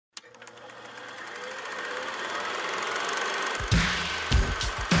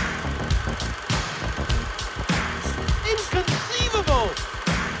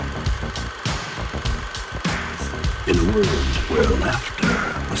world where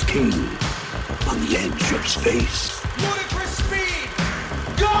laughter was king on the edge of space. Ludicrous speed!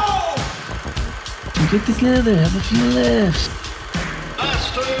 Go! Get together, have a few laughs.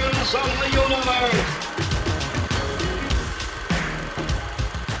 Masters of the universe!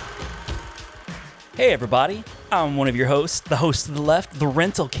 Hey everybody, I'm one of your hosts, the host to the left, the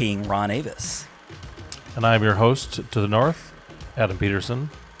rental king, Ron Avis. And I'm your host to the north, Adam Peterson.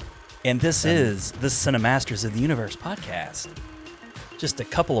 And this is the Cinemasters of the Universe podcast. Just a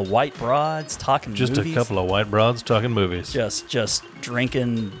couple of white broads talking Just movies. a couple of white broads talking movies. Just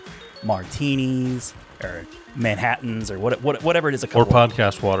drinking martinis or Manhattans or whatever it is. Or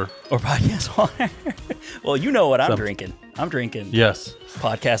podcast water. Or podcast water. Well, you know what I'm Something. drinking. I'm drinking Yes.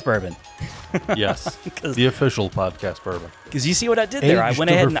 podcast bourbon. Yes. The official podcast bourbon. Because you see what I did there? I Aged went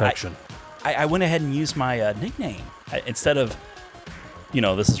to ahead and perfection. I went ahead and used my nickname. Instead of,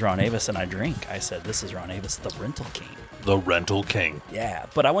 this is Ron Avis and I drink, I said, this is Ron Avis, the rental king. The rental king. Yeah,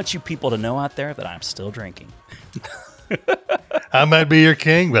 but I want you people to know out there that I'm still drinking. I might be your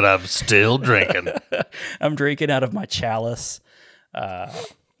king, but I'm still drinking. I'm drinking out of my chalice,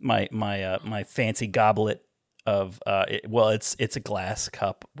 my fancy goblet of it's a glass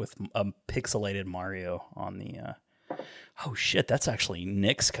cup with a pixelated Mario on the. Oh shit, that's actually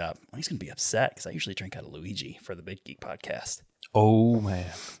Nick's cup. He's gonna be upset because I usually drink out of Luigi for the Big Geek Podcast. Oh,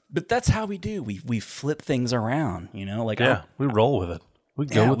 man. But that's how we do. We flip things around, Like Yeah, we roll with it. We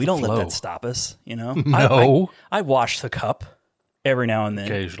go with we don't the flow. let that stop us, No. I wash the cup every now and then.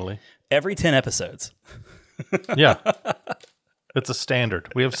 Occasionally. Every 10 episodes. Yeah. It's a standard.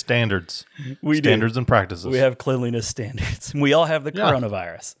 We have standards. We do. Standards and practices. We have cleanliness standards. We all have the Yeah.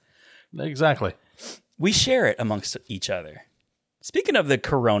 coronavirus. Exactly. We share it amongst each other. Speaking of the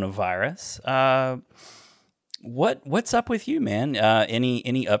coronavirus, what's up with you, man? Any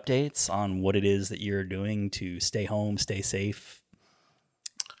updates on what it is that you're doing to stay home, stay safe?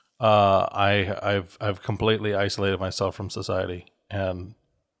 I've completely isolated myself from society, and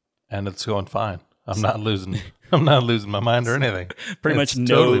it's going fine. I'm not losing my mind or anything. Pretty It's much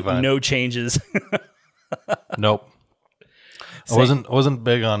totally fine. no changes. Nope. Same. I wasn't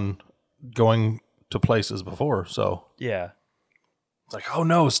big on going to places before, so Yeah. it's like, oh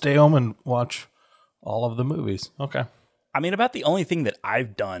no, stay home and watch all of the movies. Okay. I mean, about the only thing that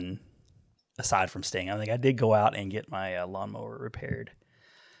I've done aside from staying, I think I did go out and get my lawnmower repaired.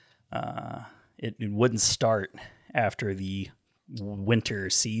 It wouldn't start after the winter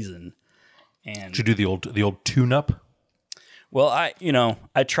season. And Did you do the old tune-up? well,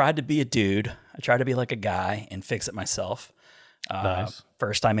 I tried to be a dude. I tried to be like a guy and fix it myself. Nice.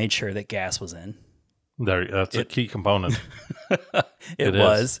 First, I made sure that gas was in. That's a key component. It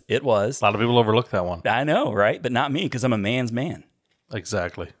is. was. A lot of people overlook that one. I know, right? But not me, because I'm a man's man.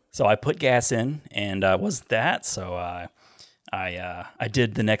 Exactly. So I put gas in, and wasn't that. So I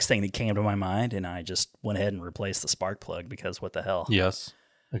did the next thing that came to my mind, and I just went ahead and replaced the spark plug because what the hell? Yes.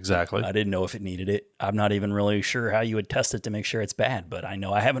 Exactly. I didn't know if it needed it. I'm not even really sure how you would test it to make sure it's bad, but I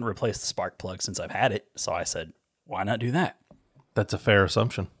know I haven't replaced the spark plug since I've had it. So I said, why not do that? That's a fair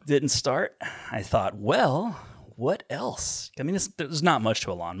assumption. Didn't start. I thought, well, what else? I mean, there's not much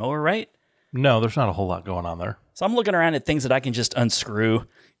to a lawnmower, right? No, there's not a whole lot going on there. So I'm looking around at things that I can just unscrew,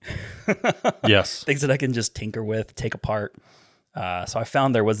 Yes. things that I can just tinker with, take apart. So I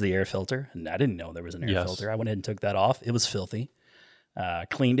found there was the air filter, and I didn't know there was an air Yes. filter. I went ahead and took that off. It was filthy.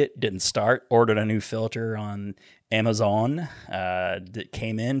 Cleaned it, didn't start. Ordered a new filter on Amazon. That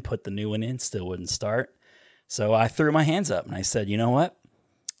came in, put the new one in, still wouldn't start. So I threw my hands up and I said, you know what?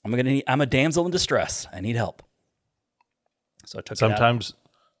 I'm a damsel in distress. I need help. So I took it out.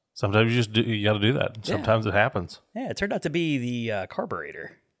 Sometimes you got to do that. Sometimes it happens. Yeah, it turned out to be the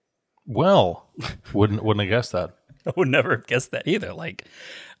carburetor. Well, wouldn't have guessed that. I would never have guessed that either.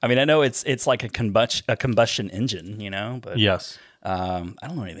 I know it's like a combustion engine, but Yes. I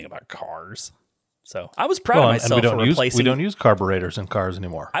don't know anything about cars. So I was proud of myself for replacing. We don't use carburetors in cars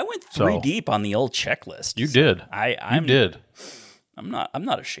anymore. I went three deep on the old checklist. You did. You did. I'm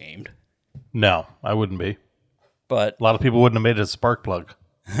not ashamed. No, I wouldn't be. But A lot of people wouldn't have made it a spark plug.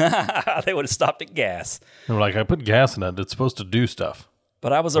 they would have stopped at gas. They were like, I put gas in it. It's supposed to do stuff.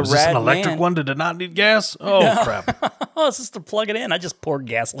 But I was a Was this rad an electric man. one? Did it not need gas? Oh, crap. Oh, it's just to plug it in. I just poured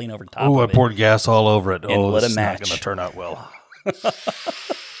gasoline over top Oh, I of it. poured gas all over it. And lit This a is not match. going to turn out well.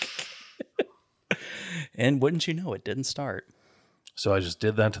 And wouldn't you know, it didn't start. So I just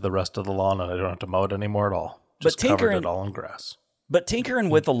did that to the rest of the lawn, and I don't have to mow it anymore at all. But Just covered tinkering- it all in grass. But tinkering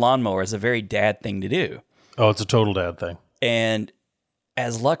with the lawnmower is a very dad thing to do. Oh, it's a total dad thing. And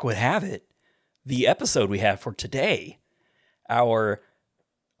as luck would have it, the episode we have for today, our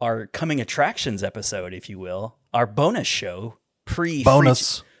coming attractions episode, if you will, our bonus show,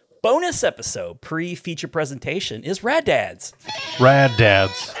 Bonus. bonus episode, pre-feature presentation is Rad Dads. Rad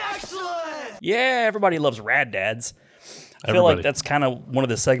Dads. Yeah, everybody loves Rad Dads. I feel Everybody. like that's kind of one of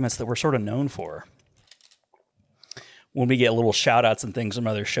the segments that we're sort of known for. When we get little shout outs and things from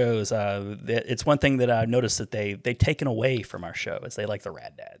other shows, it's one thing that I've noticed that they've taken away from our show is they like the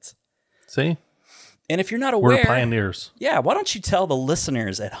Rad Dads. See? And if you're not aware, We're pioneers. yeah, why don't you tell the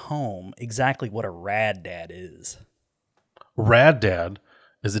listeners at home exactly what a Rad Dad is? Rad Dad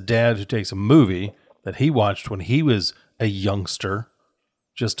is a dad who takes a movie that he watched when he was a youngster,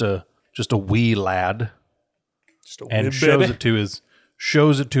 just a wee lad, Just a and wee shows baby.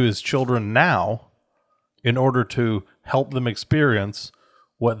 it to his children now in order to help them experience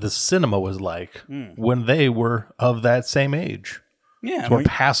what the cinema was like when they were of that same age. Yeah, So we're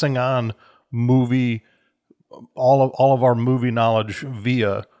passing on all of our movie knowledge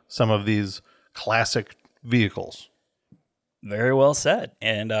via some of these classic vehicles. very well said.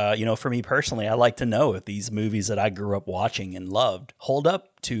 And for me personally, I like to know if these movies that I grew up watching and loved hold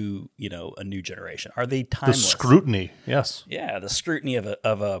up to a new generation. Are they The timeless? scrutiny, yes. Yeah, the scrutiny of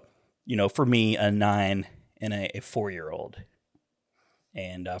a for me, a 9 and a 4-year-old.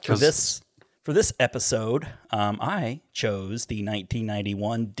 And for this episode, I chose the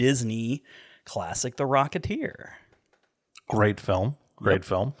 1991 Disney classic, The Rocketeer. Great film.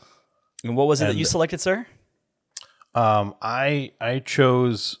 And what was it that And- you selected, sir? I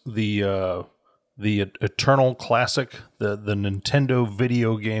chose the eternal classic, the Nintendo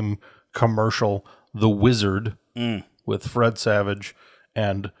video game commercial, The Wizard, with Fred Savage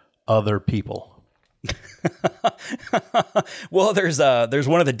and other people. Well, there's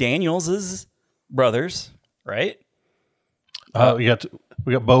one of the Daniels' brothers, right? We got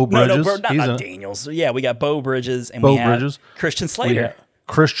Bo Bridges. No, He's not in it. Daniels. Yeah, we got Bo Bridges and Bo we have Bridges. Christian We Slater. got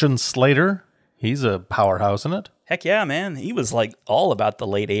Christian Slater. He's a powerhouse in it. Heck yeah, man. He was like all about the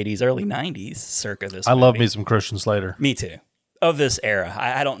late 80s, early 90s circa this I love movie. me some Christian Slater. Me too. Of this era.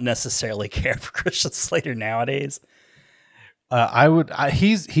 I don't necessarily care for Christian Slater nowadays.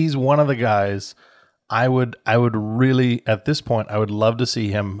 He's one of the guys. I would really, at this point, I would love to see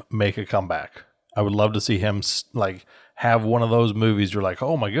him make a comeback. I would love to see him have one of those movies. You're like,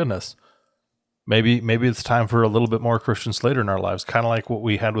 oh my goodness, maybe it's time for a little bit more Christian Slater in our lives, kind of like what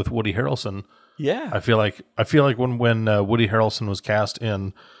we had with Woody Harrelson. Yeah. I feel like when Woody Harrelson was cast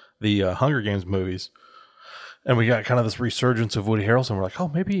in the Hunger Games movies, and we got kind of this resurgence of Woody Harrelson, we're like, oh,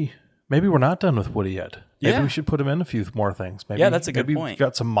 maybe we're not done with Woody yet. Maybe Yeah. we should put him in a few more things. Maybe, Yeah, that's a good maybe point. We've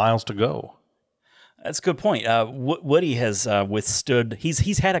got some miles to go. That's a good point. Woody has withstood.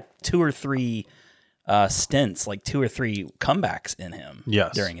 He's had 2 or 3 stints, like 2 or 3 comebacks in him.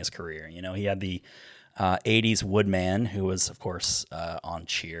 Yes. During his career, he had the '80s Woodman, who was of course on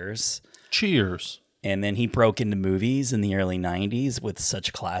Cheers, and then he broke into movies in the early '90s with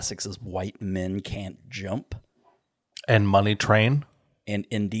such classics as White Men Can't Jump And Money Train. and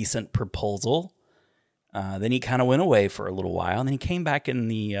Indecent Proposal. Then he kind of went away for a little while, and then he came back in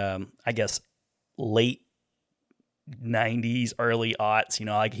the I guess late '90s, early aughts.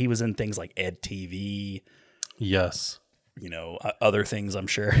 Like he was in things like Ed TV, Yes. other things, I'm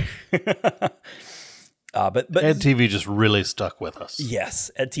sure. But Ed TV just really stuck with us.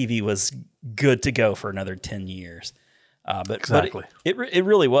 yes, Ed TV was good to go for another 10 years. But Exactly. it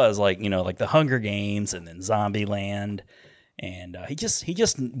really was like like the Hunger Games and then Zombieland, and he just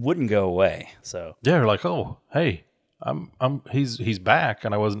wouldn't go away. So Yeah, you're like, oh, hey, he's back,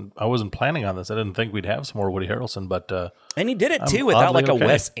 and I wasn't planning on this. I didn't think we'd have some more Woody Harrelson, but and he did it too I'm without oddly like a okay.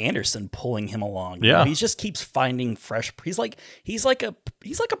 Wes Anderson pulling him along. Yeah. He just keeps finding fresh. He's like a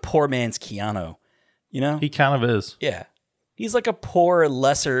poor man's Keanu. he kind of is. Yeah, he's like a poor,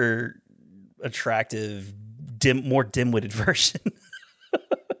 lesser attractive, more dim-witted version.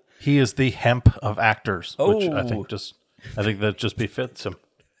 He is the hemp of actors, which I Oh. think that just befits him.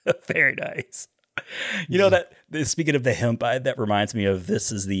 Very nice. Speaking of the hemp, that reminds me of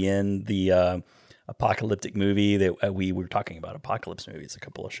This Is the End, the apocalyptic movie that we were talking about apocalypse movies a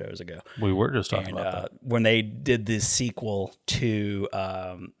couple of shows ago. We were just talking And about that. when they did this sequel to,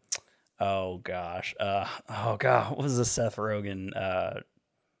 what was the Seth Rogen?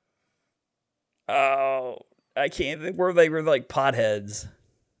 I can't think where they were like potheads.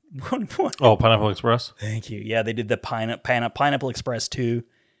 Oh, Pineapple Express. Thank you. Yeah, they did the Pineapple Express 2.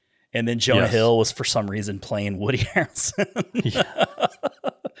 And then Jonah Yes. Hill was for some reason playing Woody Harrelson.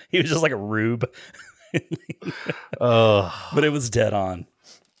 He was just like a rube, but it was dead on.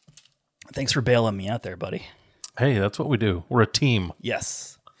 Thanks for bailing me out there, buddy. Hey, that's what we do. We're a team.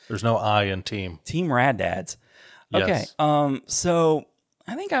 Yes. There's no I in team. Team Rad Dads. Okay. Yes. So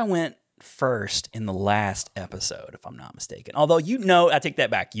I think I went first in the last episode, if I'm not mistaken. Although, I take that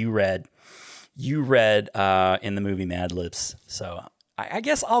back. You read in the movie Mad Libs. So I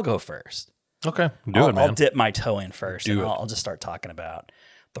guess I'll go first. Okay, do it, man. I'll dip my toe in first, Do and it. I'll just start talking about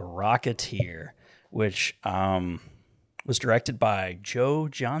The Rocketeer, which was directed by Joe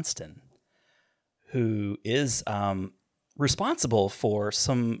Johnston, who is responsible for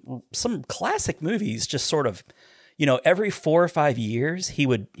some classic movies. Just sort of, every 4 or 5 years, he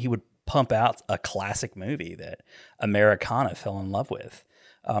would pump out a classic movie that Americana fell in love with.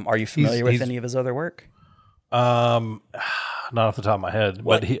 Are you familiar with any of his other work? Not off the top of my head,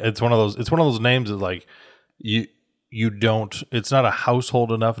 but it's one of those names that like you don't. It's not a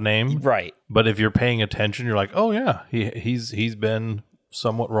household enough name, Right. But if you're paying attention, you're like, oh yeah, he's been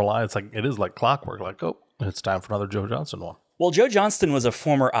somewhat reliant. It's like it is like clockwork. Like, oh, it's time for another Joe Johnston one. Well, Joe Johnston was a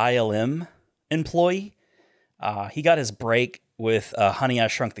former ILM employee. He got his break with Honey, I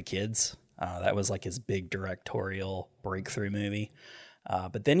Shrunk the Kids. That was like his big directorial breakthrough movie.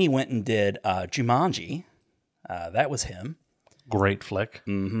 But then he went and did Jumanji. That was him. Great flick.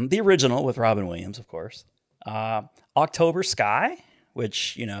 The original with Robin Williams, of course. October Sky,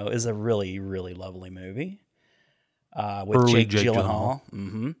 which, is a really, really lovely movie. With Early Jake Jake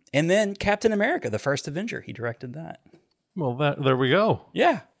Gyllenhaal. And then Captain America, the First Avenger. He directed that. Well, there we go.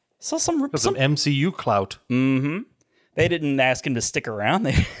 Yeah. So some MCU clout. They didn't ask him to stick around.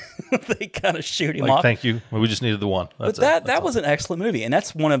 They kind of shoot him Like, off. thank you. We just needed the one. That's But that was an excellent movie, and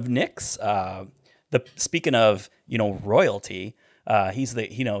that's one of Nick's. Speaking of royalty, he's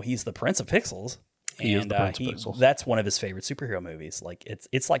the Prince of Pixels. He is the Prince of Pixels. That's one of his favorite superhero movies. Like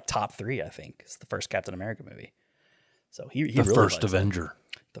it's like top 3, I think. It's the first Captain America movie. So he the really first likes it. Avenger.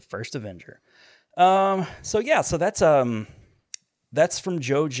 The first Avenger. So that's from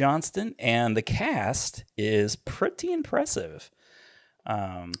Joe Johnston, and the cast is pretty impressive.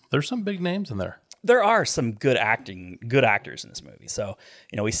 There's some big names in there. There are some good actors in this movie. So,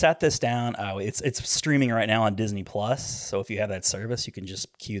 we sat this down. It's streaming right now on Disney Plus. So if you have that service, you can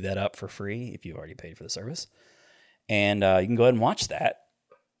just queue that up for free if you've already paid for the service, and you can go ahead and watch that.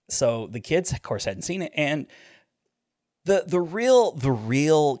 So the kids, of course, hadn't seen it, and the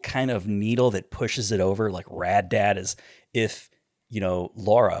real kind of needle that pushes it over, like Rad Dad, is if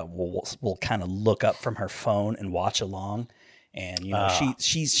Laura will kind of look up from her phone and watch along. And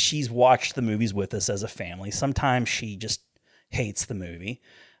she's watched the movies with us as a family. Sometimes she just hates the movie.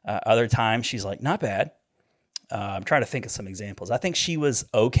 Other times she's like, not bad. I'm trying to think of some examples. I think she was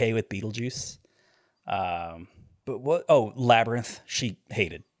okay with Beetlejuice. But Labyrinth, she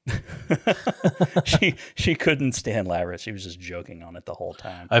hated. she couldn't stand Labyrinth. She was just joking on it the whole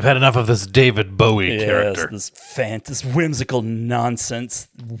time. I've had enough of this David Bowie character. This whimsical nonsense,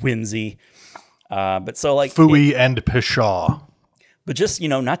 whimsy. But so like Fooey and Pshaw. But just,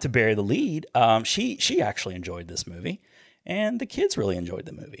 not to bury the lead, she actually enjoyed this movie, and the kids really enjoyed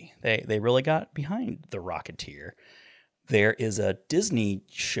the movie. They really got behind The Rocketeer. There is a Disney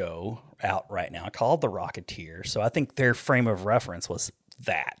show out right now called The Rocketeer, so I think their frame of reference was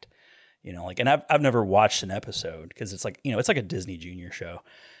that. And I've never watched an episode because it's like, it's like a Disney Junior show.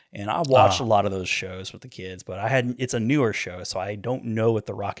 And I watched a lot of those shows with the kids, but it's a newer show, so I don't know what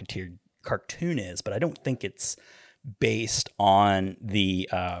The Rocketeer cartoon is, but I don't think it's based on the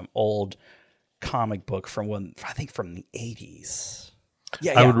old comic book from the 80s.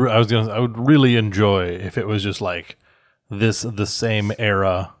 Yeah, I would really enjoy if it was just like the same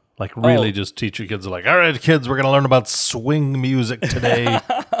era, like really just teach your kids like, all right, kids, we're going to learn about swing music today.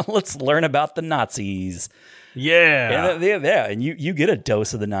 Let's learn about the Nazis. Yeah. And you get a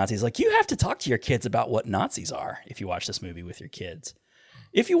dose of the Nazis. Like, you have to talk to your kids about what Nazis are if you watch this movie with your kids.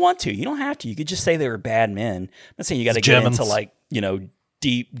 If you want to, you don't have to. You could just say they were bad men. I'm not saying you got to get into like,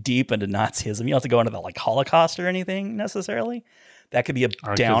 deep into Nazism. You don't have to go into the like Holocaust or anything necessarily. That could be a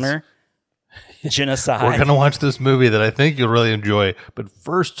downer. Genocide. We're going to watch this movie that I think you'll really enjoy. But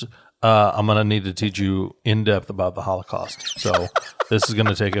first, I'm going to need to teach you in depth about the Holocaust. So this is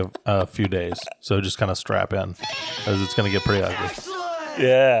going to take a few days. So just kind of strap in because it's going to get pretty ugly.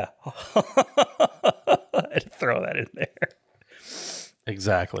 Yeah. I'd throw that in there.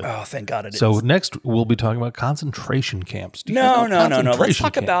 Exactly. Oh, thank God it is. So next we'll be talking about concentration camps. No. Let's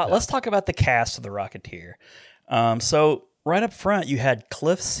talk about the cast of The Rocketeer. So right up front, you had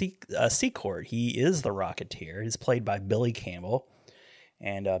Cliff Secord. He is the Rocketeer. He's played by Billy Campbell.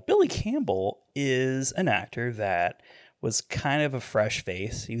 And Billy Campbell is an actor that was kind of a fresh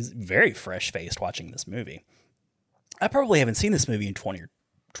face. He was very fresh-faced watching this movie. I probably haven't seen this movie in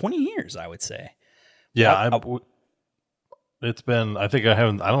 20 years, I would say. Yeah, it's been, I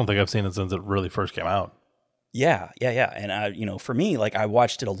don't think I've seen it since it really first came out. Yeah. And for me, like I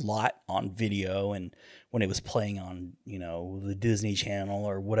watched it a lot on video, and when it was playing on, the Disney Channel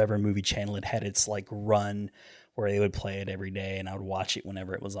or whatever movie channel it had its like run where they would play it every day, and I would watch it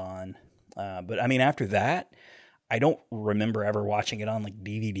whenever it was on. But I mean, after that, I don't remember ever watching it on like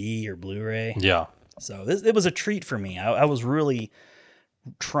DVD or Blu-ray. Yeah. So it was a treat for me. I was really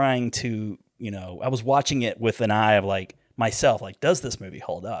trying to, I was watching it with an eye of like myself, like, does this movie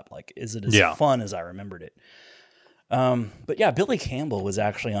hold up? Like, is it as fun as I remembered it? But yeah, Billy Campbell was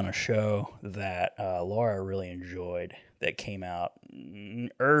actually on a show that Laura really enjoyed that came out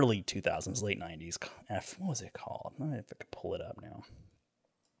in early 2000s, late 90s. What was it called? I don't know if I could pull it up now.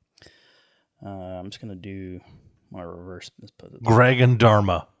 I'm just going to do my reverse. Greg and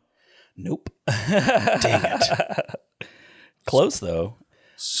Dharma. Nope. Dang it. Close, though.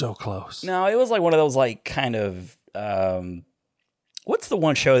 So close. No, it was like one of those like kind of what's the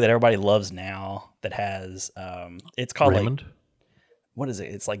one show that everybody loves now that has it's called Raymond? Like what is it?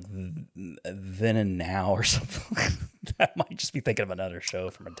 It's like Then and Now or something. I might just be thinking of another show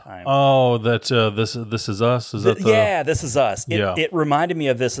from a time. Oh, that This Is Us? Is that the... Yeah, This Is Us. Yeah. It reminded me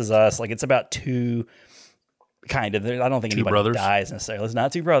of This Is Us. Like it's about two kind of. I don't think anybody brothers? dies necessarily. It's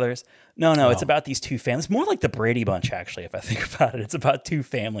not two brothers. No, it's about these two families. More like the Brady Bunch, actually. If I think about it, it's about two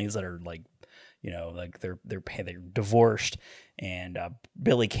families that are like, like they're divorced, and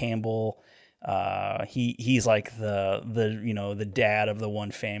Billy Campbell, he's like the dad of the one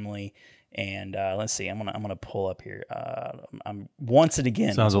family, and let's see, I'm gonna pull up here. I'm Once and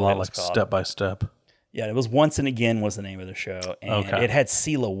Again. Sounds a lot like Step by Step. Yeah, it was Once and Again was the name of the show, and it had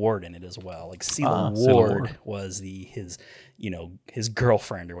Celia Ward in it as well. Like Celia Ward was his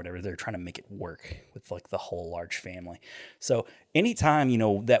girlfriend or whatever. They're trying to make it work with like the whole large family. So anytime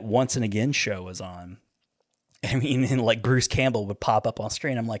that Once and Again show was on, I mean, and like Bruce Campbell would pop up on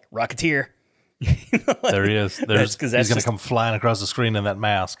screen, I'm like, Rocketeer. There he is. He's going to come flying across the screen in that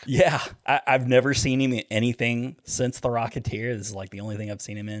mask. Yeah, I've never seen him in anything since The Rocketeer. This is like the only thing I've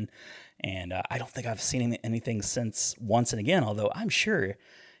seen him in. And I don't think I've seen him in anything since Once and Again, although I'm sure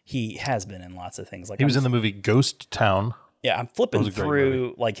he has been in lots of things. Like he was in the movie Ghost Town. Yeah, I'm flipping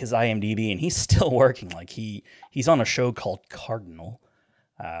through like his IMDb, and he's still working. Like he's on a show called Cardinal.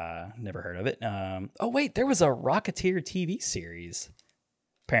 Never heard of it. Oh wait, there was a Rocketeer TV series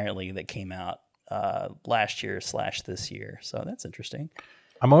apparently that came out last year / this year. So that's interesting.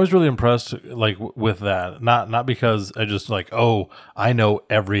 I'm always really impressed, like with that. Not because I just like, oh, I know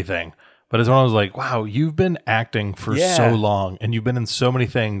everything, but it's when I was like, wow, you've been acting for so long, and you've been in so many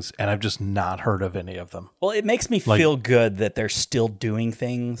things, and I've just not heard of any of them. Well, it makes me feel good that they're still doing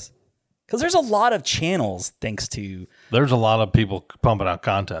things, because there's a lot of channels. There's a lot of people pumping out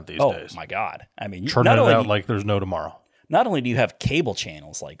content these days. Oh my god! I mean, churning it out like there's no tomorrow. Not only do you have cable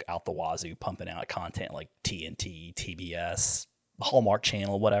channels like out the wazoo pumping out content like TNT, TBS, Hallmark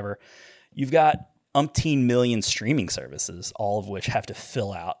Channel, whatever. You've got umpteen million streaming services, all of which have to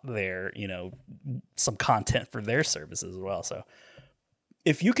fill out their, some content for their services as well. So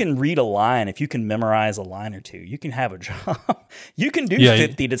if you can read a line, if you can memorize a line or two, you can have a job. You can do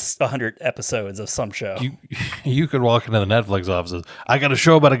 50 to 100 episodes of some show. You could walk into the Netflix offices. I got a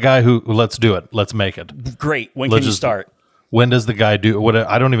show about a guy who let's do it. Let's make it. Great. When can you start? When does the guy do what?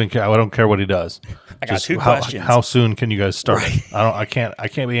 I don't even care. I don't care what he does. I got two questions. How soon can you guys start? Right. I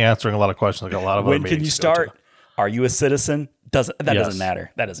can't be answering a lot of questions. I got a lot of other when can you start? Are you a citizen? Doesn't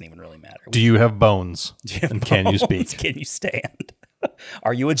matter. That doesn't even really matter. Do you have bones? And can you speak? Can you stand?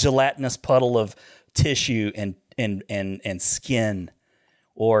 Are you a gelatinous puddle of tissue and skin?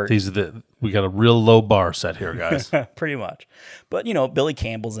 Or we got a real low bar set here, guys. Pretty much. But Billy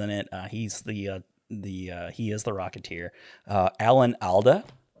Campbell's in it. He's he is the Rocketeer. Alan Alda,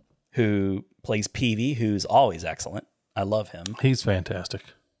 who plays Peavy, who's always excellent. I love him. He's fantastic.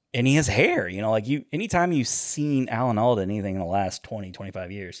 And he has hair, anytime you've seen Alan Alda in anything in the last 20,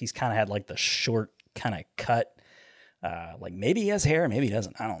 25 years, he's kind of had like the short kind of cut. Like maybe he has hair, maybe he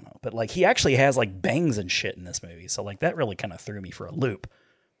doesn't. I don't know. But like he actually has like bangs and shit in this movie. So like that really kind of threw me for a loop.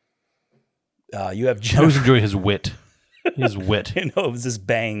 You have I always enjoy his wit. His wit. It was his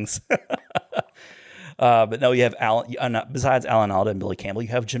bangs. But no, you have Alan. Besides Alan Alda and Billy Campbell, you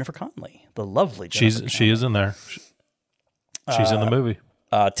have Jennifer Connelly, the lovely Jennifer Connelly. She is in there. She's in the movie.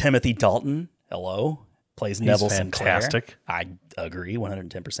 Timothy Dalton, plays Neville fantastic. Sinclair. I agree,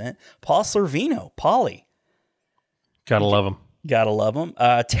 110%. Paul Sorvino, Paulie. Gotta love him. Gotta love him.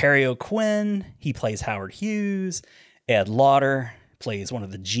 Terry O'Quinn, he plays Howard Hughes. Ed Lauder plays one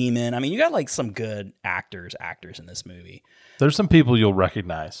of the G-men. I mean, you got like some good actors in this movie. There's some people you'll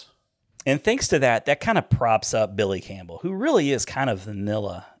recognize. And thanks to that kind of props up Billy Campbell, who really is kind of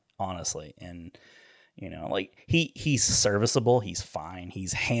vanilla, honestly. And, You know, like he's serviceable, he's fine,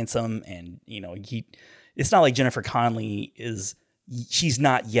 he's handsome, and it's not like Jennifer Connelly she's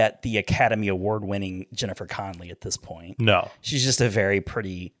not yet the Academy Award winning Jennifer Connelly at this point. No. She's just a very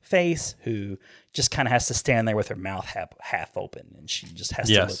pretty face who just kind of has to stand there with her mouth half open, and she just has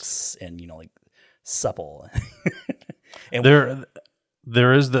to look and like supple. And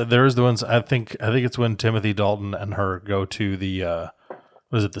there is the ones I think it's when Timothy Dalton and her go to the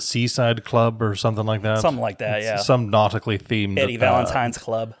was it the Seaside Club or something like that? Something like that, yeah. Some nautically themed Eddie Valentine's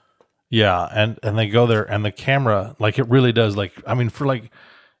Club. Yeah, and they go there, and the camera, like, it really does, like, I mean, for, like,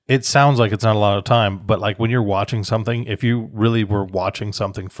 it sounds like it's not a lot of time, but, like, when you're watching something, if you really were watching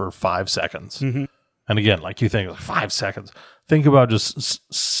something for 5 seconds, and again, like, you think, like, 5 seconds, think about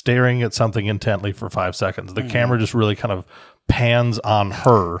just staring at something intently for 5 seconds. The camera just really kind of pans on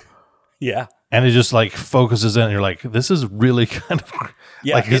her. Yeah. And it just, like, focuses in, and you're like, this is really kind of,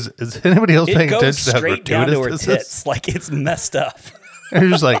 yeah, like, is anybody else paying attention to how straight down to her gratuitous tits. this is? Like, it's messed up. And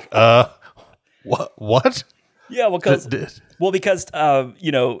you're just like, what? Yeah, because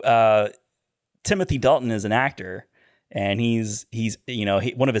Timothy Dalton is an actor, and he's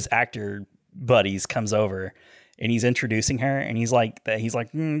one of his actor buddies comes over, and he's introducing her, and he's like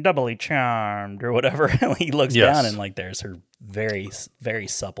doubly charmed or whatever. And he looks down, and like there's her very very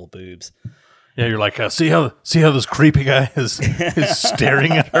supple boobs. Yeah, you're like, see how this creepy guy is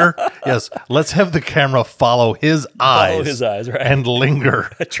staring at her? Yes, let's have the camera follow his eyes, right, and linger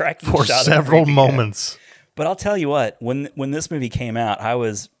for several moments. But I'll tell you what, when this movie came out, I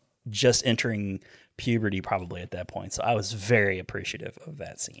was just entering puberty probably at that point, so I was very appreciative of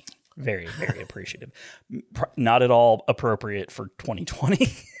that scene. Very, very appreciative. Not at all appropriate for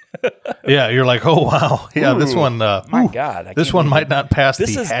 2020. Yeah, you're like, oh wow, yeah, this one. My God, this one might not pass the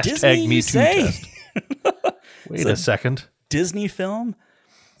hashtag Disney, Me Too test. Wait a second, Disney film.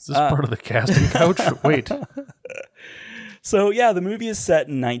 Is this part of the casting couch? Wait. So yeah, the movie is set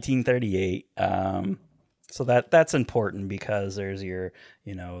in 1938. So that's important because there's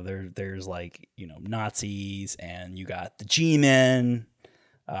there's like Nazis, and you got the G-men,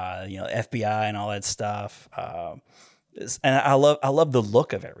 FBI and all that stuff. And I love the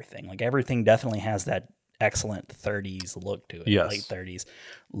look of everything. Like everything definitely has that excellent 30s look to it. Yes. Late 30s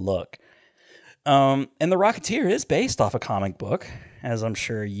look. And The Rocketeer is based off a comic book, as I'm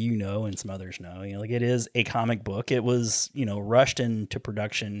sure you know and some others know. Like it is a comic book. It was, rushed into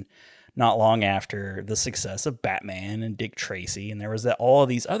production not long after the success of Batman and Dick Tracy, and there was all of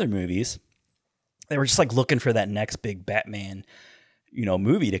these other movies. They were just like looking for that next big Batman,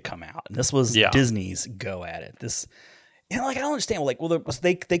 movie to come out, and this was Disney's go at it. This. I don't understand. Like, well,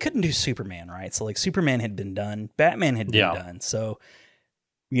 they couldn't do Superman, right? So, like, Superman had been done, Batman had been done. So,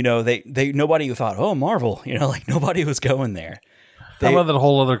 they nobody thought, oh, Marvel, like nobody was going there. How about that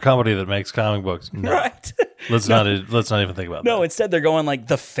whole other company that makes comic books? No. Right. Let's not even think about that. No, instead they're going like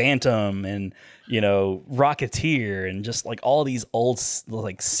the Phantom and Rocketeer and just like all these old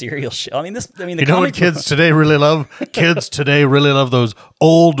like serial shit. I mean, the what kids today really love? Kids today really love those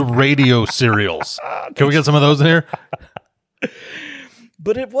old radio serials. Can we get some of those in here?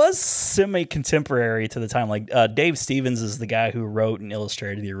 But it was semi-contemporary to the time. Like Dave Stevens is the guy who wrote and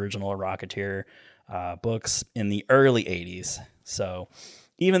illustrated the original Rocketeer books in the early 80s. So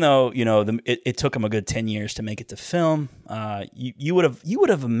even though it took him a good 10 years to make it to film, you would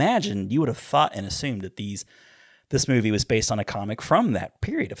have imagined, you would have thought and assumed that this movie was based on a comic from that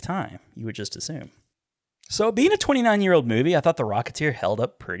period of time. You would just assume. So being a 29-year-old movie, I thought The Rocketeer held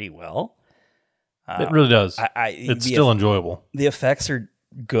up pretty well. It really does. It's still enjoyable. The effects are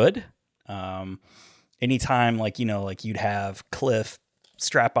good. Anytime like you'd have Cliff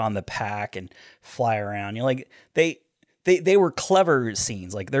strap on the pack and fly around, they were clever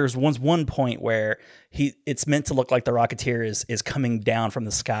scenes. Like there's one point where it's meant to look like the Rocketeer is coming down from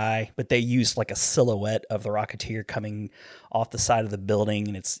the sky, but they used like a silhouette of the Rocketeer coming off the side of the building,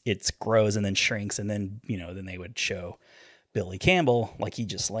 and it grows and then shrinks, and then then they would show Billy Campbell like he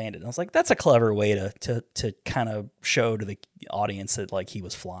just landed. And I was like, that's a clever way to kind of show to the audience that like he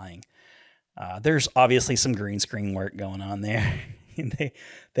was flying. There's obviously some green screen work going on there.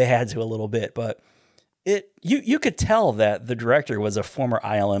 they had to a little bit, but you could tell that the director was a former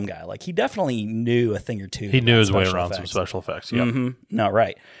ILM guy. Like he definitely knew a thing or two. He knew his way around some special effects. Yeah. Mm-hmm. No,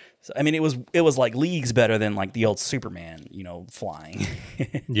 right. So, I mean, it was like leagues better than like the old Superman, flying.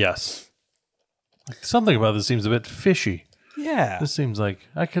 Yes. Something about this seems a bit fishy. Yeah. This seems like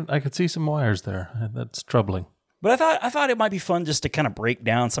I could see some wires there. That's troubling. But I thought it might be fun just to kind of break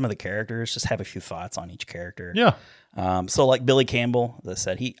down some of the characters, just have a few thoughts on each character. Yeah. So like Billy Campbell, as I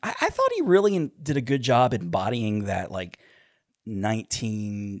said, I thought he really did a good job embodying that like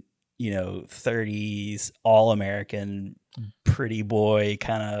 19, 30s all American pretty boy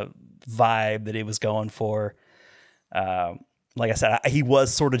kind of vibe that he was going for. Like I said, he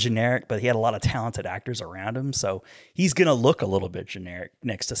was sort of generic, but he had a lot of talented actors around him, so he's going to look a little bit generic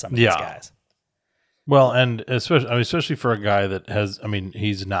next to some of these guys. Well, and especially for a guy that has,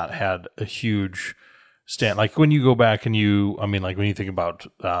 he's not had a huge stand. Like when you go back and when you think about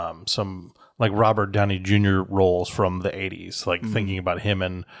some like Robert Downey Jr. roles from the 80s, like thinking about him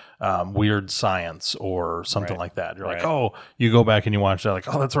in Weird Science or something like that. You're like, oh, you go back and you watch that,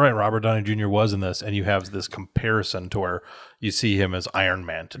 like, oh, that's right, Robert Downey Jr. was in this, and you have this comparison to where you see him as Iron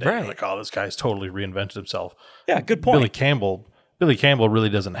Man today. Right. You're like, oh, this guy's totally reinvented himself. Yeah, good point. Billy Campbell really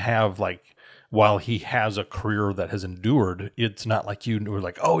doesn't have, like, while he has a career that has endured, it's not like you were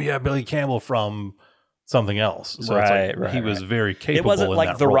like, oh yeah, Billy Campbell from something else. So it's like he was very capable. It wasn't in like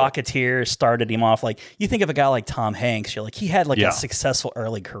that The role. Rocketeer started him off. Like you think of a guy like Tom Hanks, you're like, he had like a successful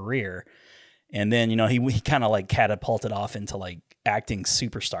early career, and then he kind of like catapulted off into like acting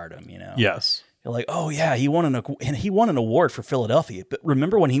superstardom. Yes. You're like, oh yeah, he won an award for Philadelphia. But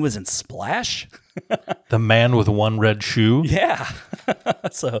remember when he was in Splash? The Man with One Red Shoe. Yeah.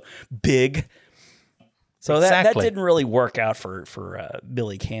 So big. So that didn't really work out for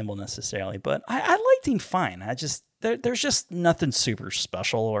Billy Campbell necessarily, but I liked him fine. There's just nothing super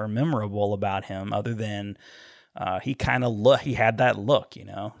special or memorable about him other than he had that look,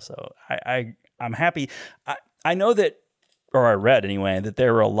 So I'm happy. I know that, or I read anyway, that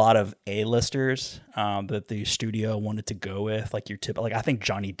there were a lot of A-listers that the studio wanted to go with, like your typical. Like I think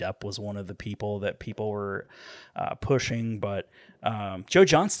Johnny Depp was one of the people that people were pushing, but Joe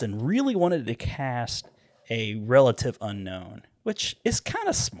Johnston really wanted to cast a relative unknown, which is kind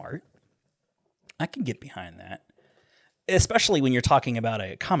of smart. I can get behind that, especially when you're talking about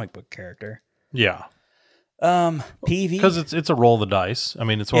a comic book character. Yeah. PV, because it's a roll of the dice.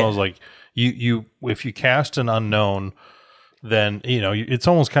 It's one of those like you if you cast an unknown, then it's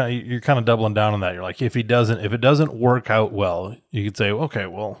almost you're kind of doubling down on that. You're like, if it doesn't work out well, you could say, okay,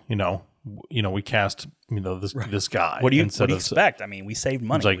 well, we cast this guy. What do you expect? We saved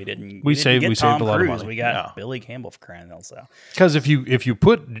money. Like, we saved a lot of money. We got Billy Campbell for crying out loud. Because if you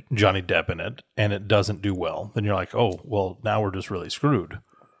put Johnny Depp in it and it doesn't do well, then you're like, oh well, now we're just really screwed.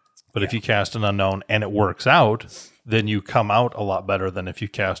 But if you cast an unknown and it works out, then you come out a lot better than if you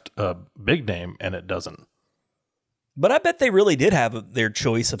cast a big name and it doesn't. But I bet they really did have their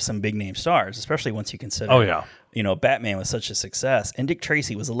choice of some big name stars, especially once you consider. Oh yeah. Batman was such a success, and Dick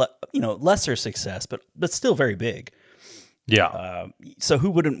Tracy was a lesser success, but still very big. Yeah. So who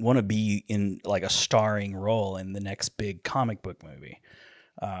wouldn't want to be in like a starring role in the next big comic book movie?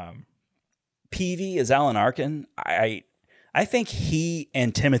 Peavy as Alan Arkin. I think he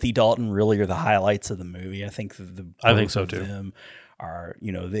and Timothy Dalton really are the highlights of the movie. I think I think so too. Them are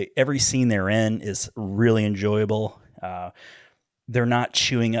every scene they're in is really enjoyable. They're not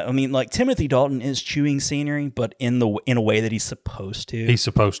chewing. Like Timothy Dalton is chewing scenery, but in a way that he's supposed to. He's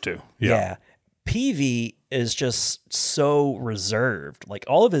supposed to. Yeah. PV is just so reserved. Like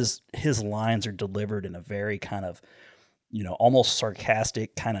all of his lines are delivered in a very kind of, almost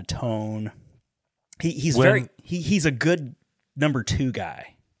sarcastic kind of tone. He's a good number two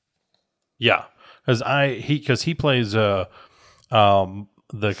guy. Yeah, because he plays the kind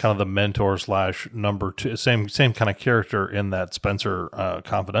of the mentor / number two, same kind of character in that Spencer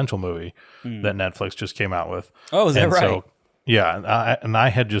Confidential movie that Netflix just came out with. Oh, is that right? So, yeah, and I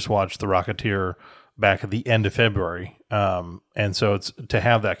had just watched The Rocketeer back at the end of February, and so it's to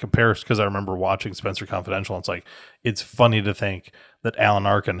have that comparison because I remember watching Spencer Confidential. And it's like it's funny to think that Alan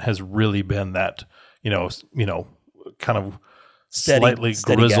Arkin has really been that kind of slightly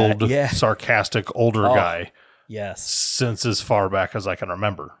grizzled, sarcastic older guy. Yes. Since as far back as I can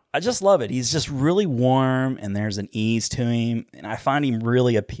remember. I just love it. He's just really warm and there's an ease to him. And I find him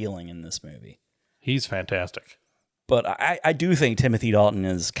really appealing in this movie. He's fantastic. But I do think Timothy Dalton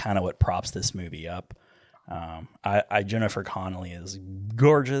is kind of what props this movie up. Jennifer Connelly is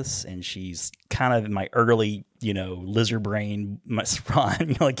gorgeous and she's kind of in my early, lizard brain, my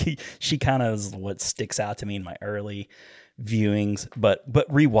spawn. She kind of is what sticks out to me in my early viewings, but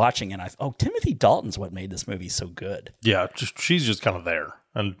rewatching it, Timothy Dalton's what made this movie so good. Yeah, she's just kind of there,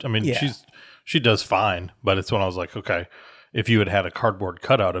 and she does fine. But it's when I was like, okay, if you had a cardboard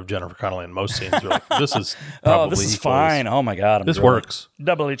cutout of Jennifer Connelly in most scenes, you're like, this is probably this is fine. Oh my god, this works.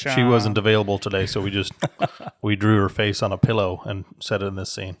 Doubly charmed. She wasn't available today, so we drew her face on a pillow and set it in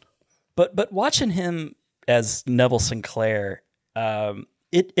this scene. But watching him as Neville Sinclair.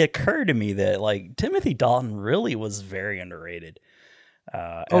 It occurred to me that like Timothy Dalton really was very underrated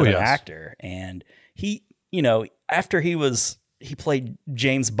as an actor, and he, after he was he played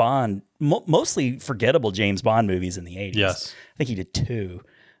James Bond, mostly forgettable James Bond movies in the 80s. Yes. I think he did 2.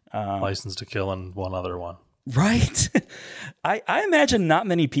 License to Kill and one other one. Right. I imagine not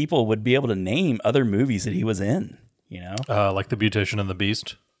many people would be able to name other movies that he was in, you know? Like The Beautician and the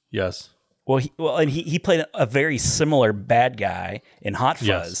Beast. Yes. Well, he played a very similar bad guy in Hot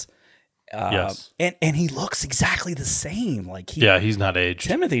Fuzz. Yes. And he looks exactly the same. Like he's not aged.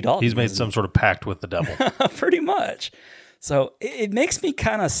 Timothy Dalton. He's made some sort of pact with the devil. Pretty much. So it makes me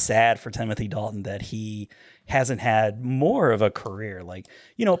kind of sad for Timothy Dalton that he hasn't had more of a career. Like,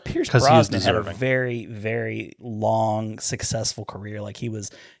 you know, Pierce Brosnan had a very, very long, successful career. Like he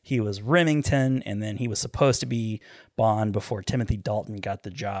was Remington, and then he was supposed to be Bond before Timothy Dalton got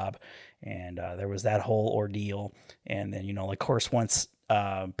the job. And there was that whole ordeal. And then, you know, like, of course, once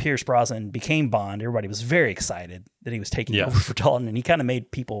Pierce Brosnan became Bond, everybody was very excited that he was taking over for Dalton. And he kind of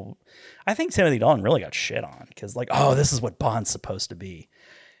made people, I think Timothy Dalton really got shit on because, like, oh, this is what Bond's supposed to be.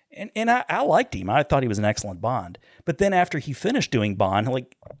 And I liked him. I thought he was an excellent Bond. But then after he finished doing Bond,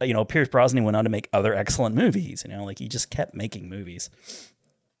 like, you know, Pierce Brosnan went on to make other excellent movies. You know, like he just kept making movies.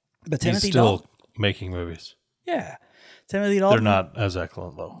 But Timothy He's still Dalton, making movies. Yeah. Timothy Dalton. They're not as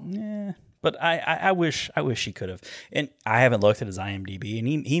excellent, though. Yeah. But I wish he could have. And I haven't looked at his IMDb,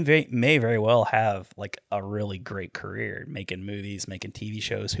 and he may very well have like a really great career making movies, making TV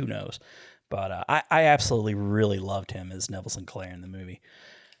shows. Who knows? But I absolutely really loved him as Neville Sinclair in the movie.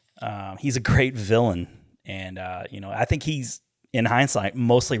 He's a great villain, and you know, I think he's, in hindsight,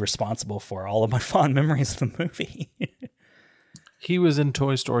 mostly responsible for all of my fond memories of the movie. He was in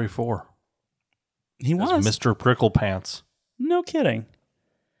Toy Story 4. He was Mr. Pricklepants. No kidding.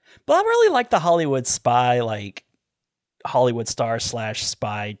 But I really like the Hollywood spy, like Hollywood star /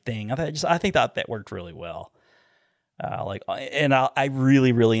 spy thing. I think that worked really well. I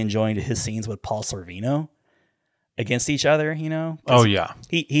really, really enjoyed his scenes with Paul Sorvino against each other, you know? Oh, yeah.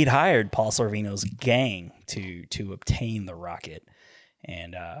 He'd hired Paul Sorvino's gang to obtain the rocket.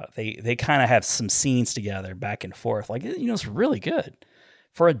 And they kind of have some scenes together back and forth. Like, you know, it's really good.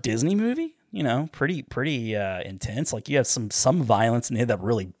 For a Disney movie, you know, pretty intense. Like, you have some violence, and they have that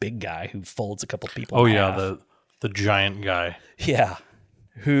really big guy who folds a couple people Oh, in yeah, half. the giant guy. Yeah.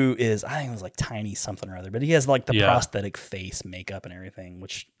 Who is, I think it was like Tiny something or other, but he has like the prosthetic face makeup and everything,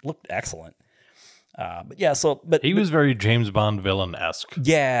 which looked excellent. But yeah, he was very James Bond villain-esque.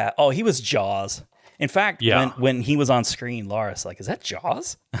 Yeah. Oh, he was Jaws. In fact, when he was on screen, Laura's like, is that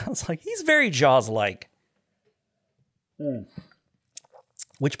Jaws? I was like, he's very Jaws-like.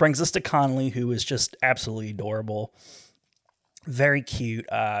 Which brings us to Connolly, who is just absolutely adorable. Very cute.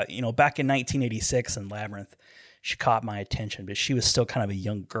 You know, back in 1986 in Labyrinth, she caught my attention, but she was still kind of a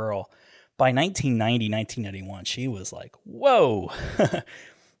young girl. By 1990, 1991, she was like, whoa.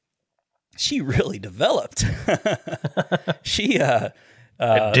 She really developed. She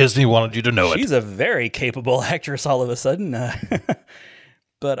Disney wanted you to know she's a very capable actress all of a sudden.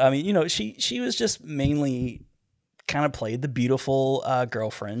 But I mean, you know, she was just mainly kind of played the beautiful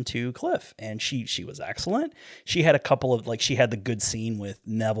girlfriend to Cliff, and she was excellent. She had a couple of, like, she had the good scene with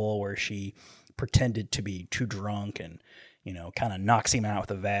Neville where she pretended to be too drunk and, you know, kind of knocks him out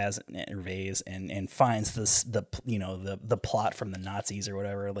with a vase and finds the plot from the Nazis or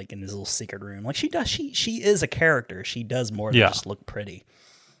whatever, like in his little secret room. Like she is a character. She does more than just look pretty.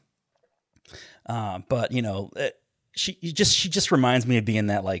 But you know, she just reminds me of being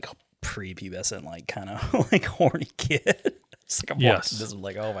that like prepubescent, like kind of like horny kid. It's like I'm watching this, I'm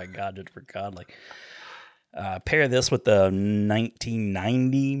like, oh my god, just for God, like. Pair this with the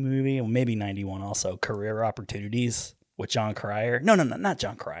 1990 movie, or maybe 91 also, Career Opportunities with John Cryer. No, not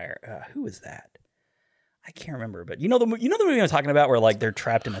John Cryer. Who is that? I can't remember. But you know the movie I'm talking about, where like they're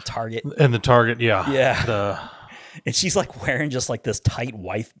trapped in a Target. In the Target, yeah. Yeah. And she's like wearing just like this tight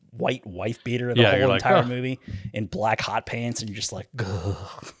white wife beater the whole entire movie in black hot pants, and you're just like,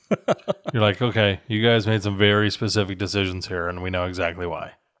 ugh. You're like, okay, you guys made some very specific decisions here, and we know exactly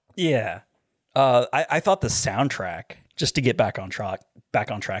why. Yeah. I thought the soundtrack, just to get back on track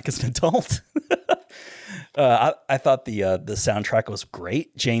as an adult, I thought the soundtrack was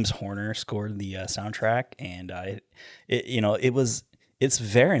great. James Horner scored the soundtrack, and it's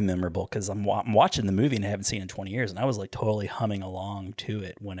very memorable because I'm watching the movie and I haven't seen it in 20 years, and I was like totally humming along to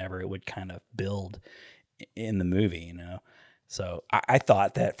it whenever it would kind of build in the movie, you know. So I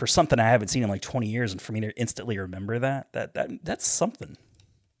thought that for something I haven't seen in like 20 years, and for me to instantly remember that's something.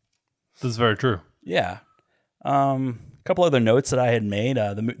 This is very true. Yeah. A couple other notes that I had made.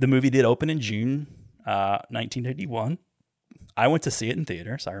 The movie did open in June 1981. I went to see it in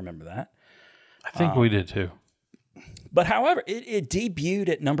theaters. I remember that. I think we did too. But however, it debuted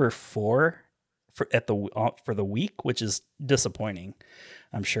at number 4 for the week, which is disappointing,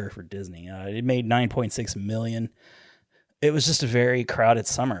 I'm sure, for Disney. It made $9.6 million. It was just a very crowded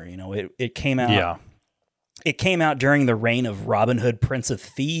summer. You know, it came out. Yeah. It came out during the reign of Robin Hood, Prince of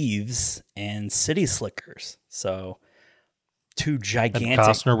Thieves, and City Slickers. So, two gigantic. And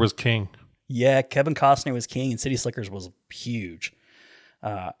Costner was king. Yeah, Kevin Costner was king, and City Slickers was huge.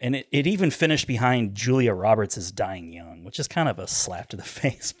 And it even finished behind Julia Roberts' Dying Young, which is kind of a slap to the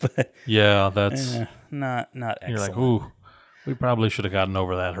face. But yeah, that's not excellent. You're like, ooh, we probably should have gotten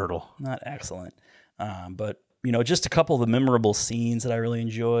over that hurdle. Not excellent. But you know, just a couple of the memorable scenes that I really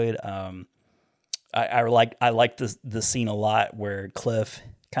enjoyed. I like the scene a lot where Cliff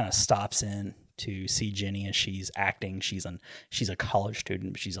kind of stops in to see Jenny as she's acting. She's a college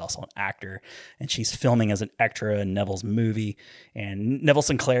student, but she's also an actor, and she's filming as an extra in Neville's movie. And Neville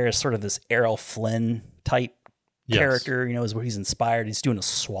Sinclair is sort of this Errol Flynn type character, you know, is where he's inspired. He's doing a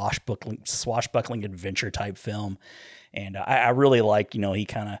swashbuckling adventure type film. And I really like, you know, he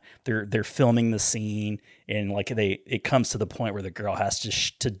kind of they're filming the scene, and like it comes to the point where the girl has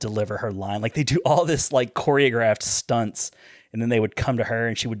to deliver her line. Like they do all this like choreographed stunts, and then they would come to her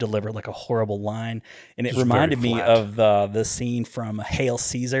and she would deliver like a horrible line. And it reminded me of the scene from Hail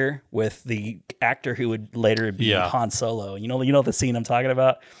Caesar with the actor who would later be Han Solo. You know the scene I'm talking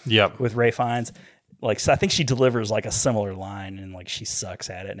about? Yep. With Ralph Fiennes. Like, so I think she delivers like a similar line, and like she sucks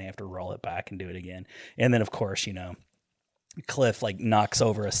at it, and they have to roll it back and do it again. And then of course, you know, Cliff like knocks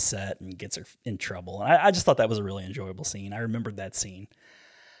over a set and gets her in trouble. And I just thought that was a really enjoyable scene. I remembered that scene.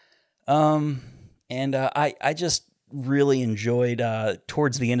 I just really enjoyed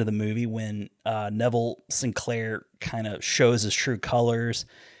towards the end of the movie when Neville Sinclair kind of shows his true colors,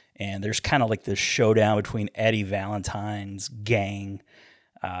 and there's kind of like this showdown between Eddie Valentine's gang,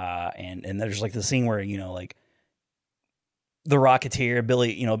 and there's like the scene where, you know, like the Rocketeer,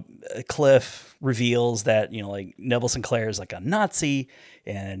 Billy, you know, Cliff reveals that, you know, like Neville Sinclair is like a Nazi,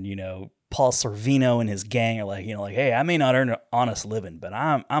 and, you know, Paul Sorvino and his gang are like, you know, like, hey, I may not earn an honest living, but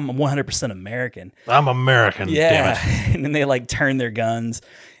I'm 100% American. I'm American, yeah. damn it. And then they like turn their guns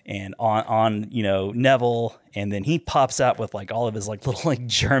and on, you know, Neville, and then he pops out with like all of his like little like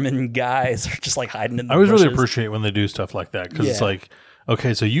German guys are just like hiding in the bushes. Really appreciate when they do stuff like that, because it's like,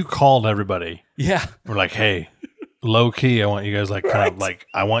 okay, so you called everybody. Yeah. We're like, hey, low key, I want you guys like kind of like,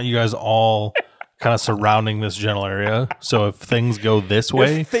 I want you guys all kind of surrounding this general area. So if things go this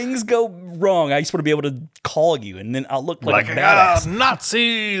way, if things go wrong, I just want to be able to call you, and then I'll look like a badass.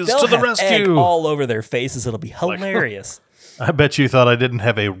 Nazis They'll to the have rescue! egg all over their faces. It'll be hilarious. I bet you thought I didn't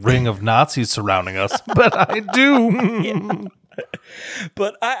have a ring of Nazis surrounding us, but I do. Yeah.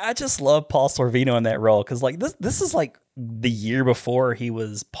 But I just love Paul Sorvino in that role, because like this is like the year before he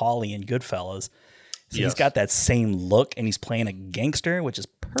was Paulie in Goodfellas. So he's got that same look, and he's playing a gangster, which is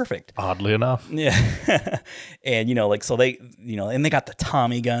perfect. Oddly enough. Yeah. And, you know, like, so they, you know, and they got the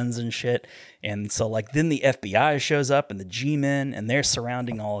Tommy guns and shit. And so, like, then the FBI shows up and the G-men, and they're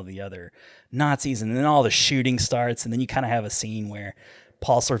surrounding all of the other Nazis. And then all the shooting starts. And then you kind of have a scene where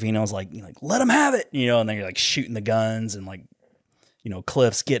Paul Sorvino's like, let him have it, you know, and then you're like shooting the guns, and like, you know,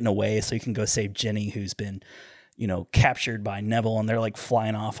 Cliff's getting away so he can go save Jenny, who's been, you know, captured by Neville, and they're like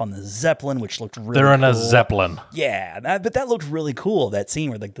flying off on the Zeppelin, which looked really cool. They're in a Zeppelin. Yeah, but that looked really cool, that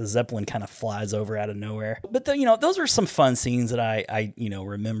scene where like the Zeppelin kind of flies over out of nowhere. But you know, those were some fun scenes that I you know,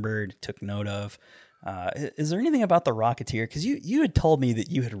 remembered, took note of. Is there anything about the Rocketeer? Because you had told me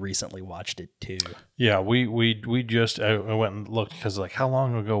that you had recently watched it too. Yeah, we just I went and looked, because like, how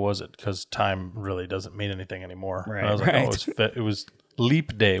long ago was it? Because time really doesn't mean anything anymore. Right, and I was like, oh, it was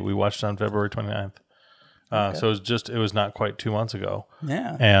Leap Day. We watched it on February 29th. Okay. So it was not quite 2 months ago.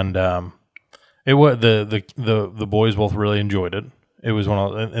 Yeah. And it was the boys both really enjoyed it. It was one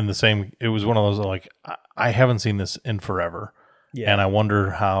of those like, I haven't seen this in forever. Yeah. And I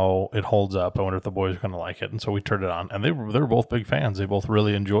wonder how it holds up. I wonder if the boys are going to like it. And so we turned it on, and they were both big fans. They both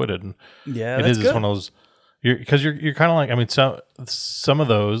really enjoyed it. And yeah, it is just one of those, because you're kind of like, I mean, some of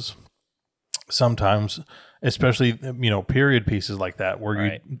those sometimes, especially, you know, period pieces like that, where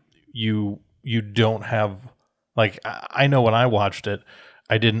right. you don't have, like, I know when I watched it,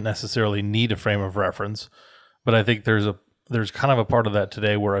 I didn't necessarily need a frame of reference, but I think there's kind of a part of that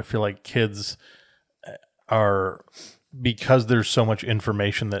today where I feel like kids are, because there's so much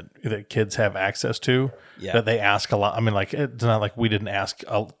information that kids have access to, that they ask a lot. I mean, like, it's not like we didn't ask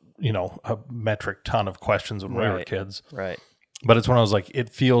a metric ton of questions when we were kids. Right. But it's when I was like, it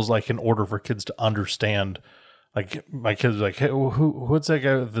feels like in order for kids to understand, like my kids were like, hey, what's that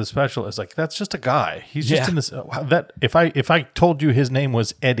guy with the special? It's like, that's just a guy. He's just in this. That if I told you his name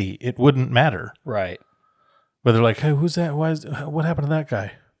was Eddie, it wouldn't matter. Right. But they're like, hey, who's that? What happened to that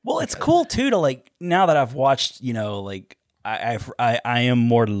guy? Well, it's cool too to like now that I've watched, like I am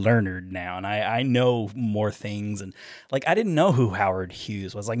more learned now, and I know more things, and like I didn't know who Howard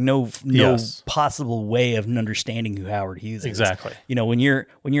Hughes was. Like no Yes. possible way of understanding who Howard Hughes is. Exactly. When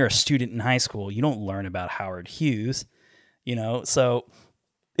you're a student in high school, you don't learn about Howard Hughes. So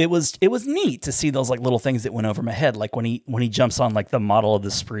it was neat to see those like little things that went over my head, like when he jumps on like the model of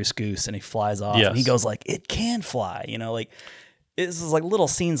the spruce goose and he flies off, and he goes like, it can fly, like. It's like little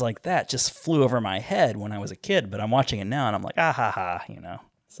scenes like that just flew over my head when I was a kid, but I'm watching it now and I'm like, ah ha ha,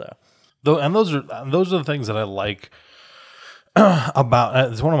 So Those are the things that I like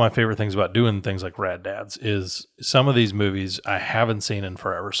about. It's one of my favorite things about doing things like Rad Dads is some of these movies I haven't seen in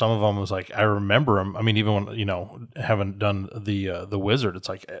forever. Some of them was like I remember them. I mean, even when haven't done the Wizard, it's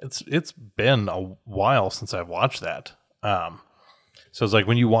like it's been a while since I've watched that. So it's like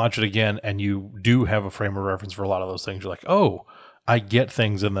when you watch it again and you do have a frame of reference for a lot of those things, you're like, oh, I get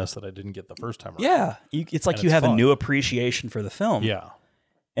things in this that I didn't get the first time around. Yeah, it's like you have a new appreciation for the film. Yeah,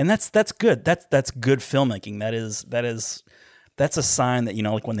 and that's good. That's good filmmaking. That's a sign that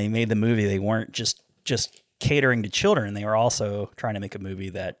like when they made the movie, they weren't just catering to children. They were also trying to make a movie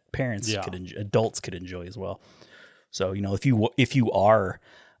that parents adults could enjoy as well. So if you are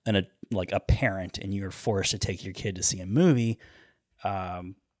a parent and you're forced to take your kid to see a movie,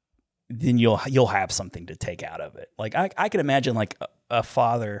 then you'll have something to take out of it. Like I could imagine like a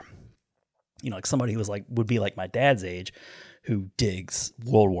father, like somebody who was like would be like my dad's age, who digs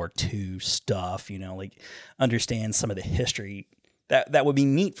World War II stuff, like understands some of the history. That would be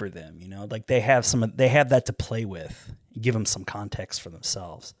neat for them, like they have that to play with, give them some context for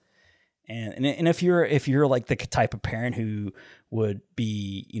themselves. And if you're like the type of parent who would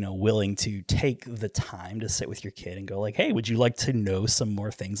be, willing to take the time to sit with your kid and go like, hey, would you like to know some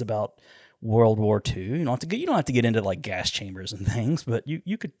more things about World War II? You don't have to get into like gas chambers and things, but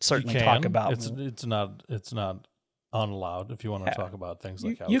you could certainly talk about it's not unallowed if you want to talk about things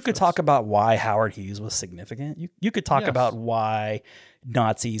like you could talk about why Howard Hughes was significant. You could talk about why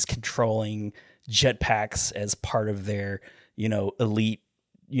Nazis controlling jetpacks as part of their, elite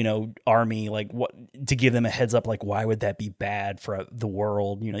army, like what to give them a heads up, like why would that be bad for the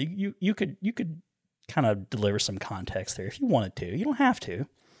world? You could kind of deliver some context there if you wanted to. You don't have to.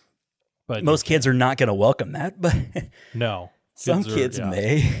 But most kids are not going to welcome that, but no. Some kids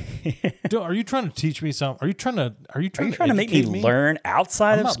may. Are you trying to teach me something? Are you trying to make me learn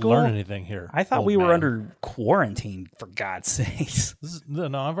outside of school? I'm not learning anything here. I thought we were under quarantine, for God's sakes. No,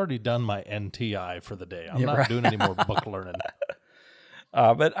 I've already done my NTI for the day. I'm not doing any more book learning.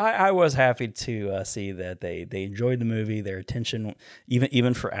 But I was happy to see that they enjoyed the movie. Their attention,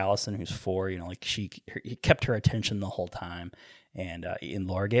 even for Allison, who's 4, like she kept her attention the whole time, and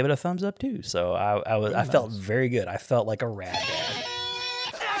Laura gave it a thumbs up too. So I felt very good. I felt like a rad dad.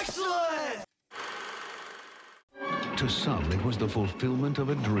 Excellent! To some, it was the fulfillment of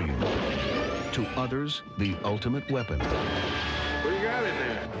a dream. To others, the ultimate weapon. What do you got in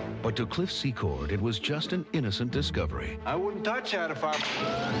there? But to Cliff Secord, it was just an innocent discovery. I wouldn't touch that if I...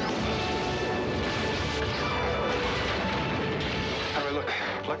 I mean, look,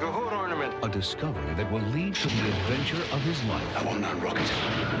 like a hood ornament. A discovery that will lead to the adventure of his life. I want that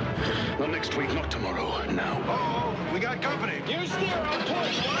rocket. Not next week, not tomorrow. Now. Oh, we got company. You steer, I'll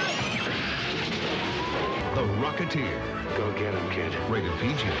push. The Rocketeer. Go get him, kid. Rated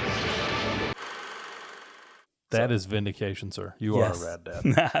PG. That is vindication, sir. You are a rad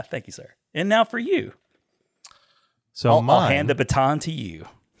dad. Thank you, sir. And now for you. So I'll hand the baton to you.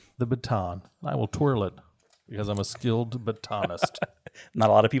 The baton. I will twirl it because I'm a skilled batonist. Not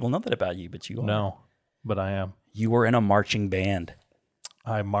a lot of people know that about you, but you are. No, but I am. You were in a marching band.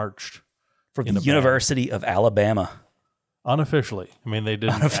 I marched for the University of Alabama. Unofficially. I mean, they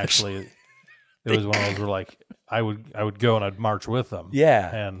didn't actually. It was one of those where like I would go and I'd march with them.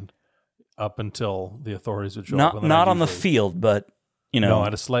 Yeah. And up until the authorities would show up. Not on the field, but No,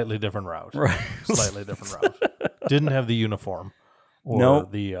 at a slightly different route. Right. Slightly different route. Didn't have the uniform or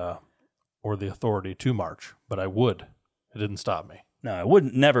the authority to march, but I would. It didn't stop me. No, it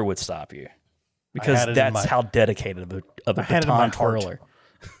never would stop you. Because that's how dedicated of a baton twirler.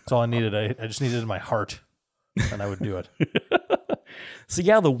 That's all I needed. I just needed it in my heart, and I would do it. So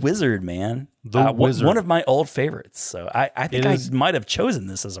yeah, The Wizard, man. The Wizard. One of my old favorites. So I think I might have chosen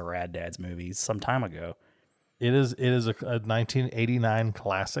this as a Rad Dads movie some time ago. It is a 1989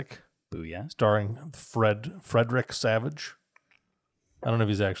 classic. Booyah. Starring Frederick Savage. I don't know if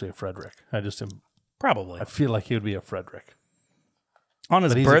he's actually a Frederick. Probably. I feel like he would be a Frederick. On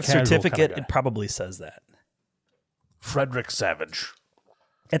his birth certificate, it probably says that. Frederick Savage.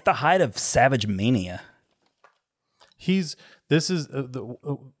 At the height of Savage Mania.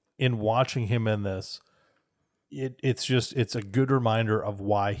 In watching him in this, it's a good reminder of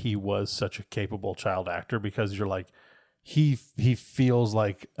why he was such a capable child actor, because you're like, he feels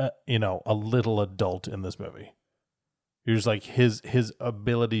like a little adult in this movie. You're just like his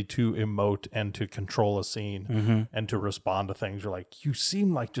ability to emote and to control a scene and to respond to things. You're like, you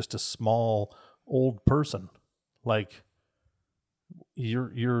seem like just a small old person. Like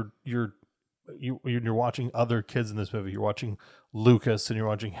you're watching other kids in this movie. You're watching Lucas and you're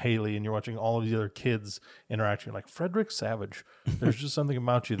watching Haley and you're watching all of the other kids interacting. Like, Frederick Savage, there's just something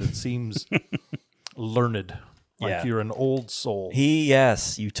about you that seems learned. Like you're an old soul.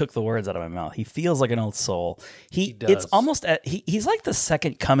 Yes, you took the words out of my mouth. He feels like an old soul. He does. It's almost he's like the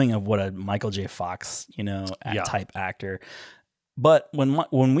second coming of what a Michael J. Fox, type actor. But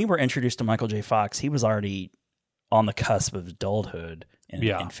when we were introduced to Michael J. Fox, he was already on the cusp of adulthood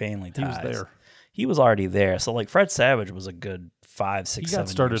and Family Ties. He was there. He was already there. So like Fred Savage was a good 5, 6,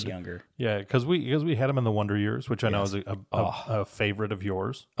 7 years younger. Yeah, because we had him in the Wonder Years, which I know is a favorite of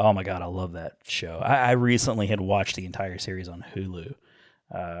yours. Oh my God, I love that show. I recently had watched the entire series on Hulu.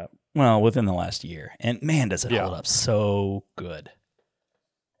 Within the last year, and man, does it hold up so good.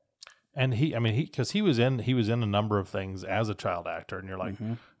 And because he was in a number of things as a child actor, and you're like,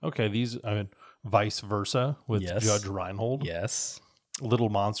 okay, Vice Versa with Judge Reinhold. Yes. Little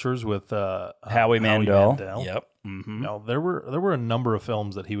Monsters with Howie Mandel. Yep. Mm-hmm. No, there were a number of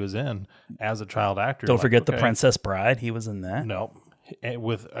films that he was in as a child actor. Don't forget The Princess Bride. He was in that. No,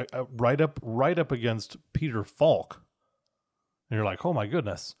 with right up against Peter Falk, and you're like, oh my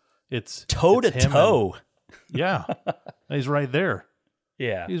goodness, it's toe to toe. Yeah, he's right there.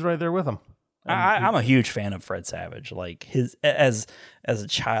 Yeah, he's right there with him. I'm a huge fan of Fred Savage, like his as a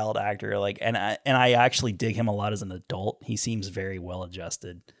child actor, like, and I actually dig him a lot as an adult. He seems very well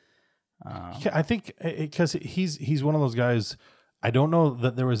adjusted. I think because he's one of those guys. I don't know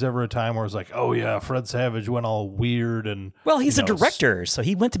that there was ever a time where it's like, oh yeah, Fred Savage went all weird and. Well, he's a director, so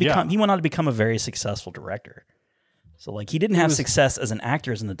he went on to become a very successful director. So like he didn't have success as an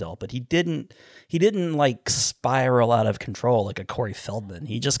actor as an adult, but he didn't like spiral out of control like a Corey Feldman.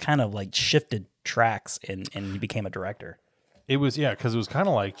 He just kind of like shifted tracks and he became a director. It was because it was kind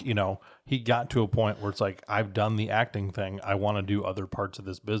of like, he got to a point where it's like, I've done the acting thing. I want to do other parts of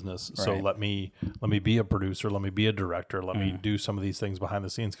this business. Right. So let me be a producer. Let me be a director. Let me do some of these things behind the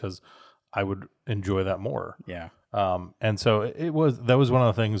scenes because I would enjoy that more. Yeah. And so that was one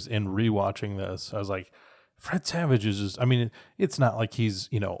of the things in rewatching this. I was like, Fred Savage is just, it's not like he's,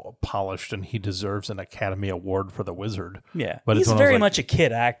 polished and he deserves an Academy Award for The Wizard. Yeah. But he's very much a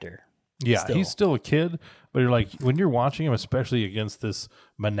kid actor. Yeah, he's still a kid, but you're like, when you're watching him, especially against this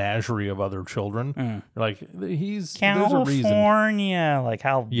menagerie of other children, you're like, there's a reason. California. Like,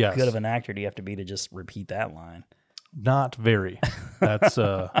 how good of an actor do you have to be to just repeat that line? Not very. That's,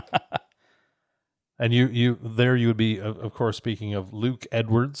 and you would be, of course, speaking of Luke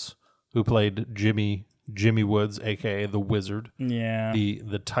Edwards, who played Jimmy Woods, aka the Wizard. Yeah.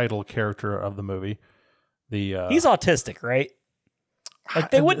 The title character of the movie. He's autistic, right?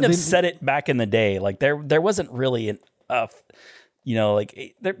 Like they wouldn't have said it back in the day. Like there wasn't really but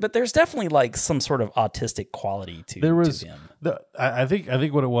there's definitely like some sort of autistic quality to him. I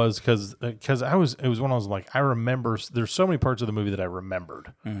think what it was because it was when I was like, I remember there's so many parts of the movie that I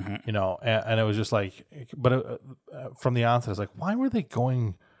remembered, and it was just like, but from the onset, I was like, why were they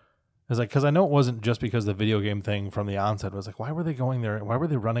going? It's like, because I know it wasn't just because the video game thing from the onset. It was like, why were they going there? Why were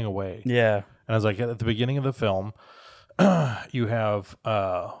they running away? Yeah. And I was like, at the beginning of the film, you have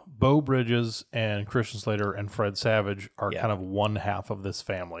Beau Bridges and Christian Slater and Fred Savage are kind of one half of this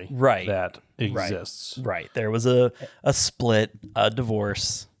family that exists. Right. There was a split, a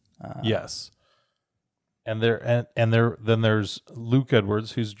divorce. Yes. And then there's Luke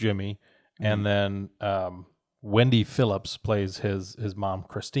Edwards, who's Jimmy, and then Wendy Phillips plays his mom,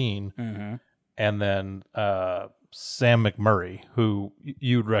 Christine, and then Sam McMurray, who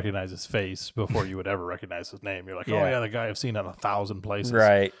you'd recognize his face before you would ever recognize his name. You're like, oh yeah, the guy I've seen in 1,000 places.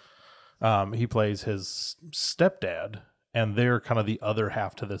 Right. He plays his stepdad, and they're kind of the other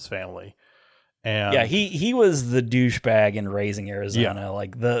half to this family. And yeah, he was the douchebag in Raising Arizona,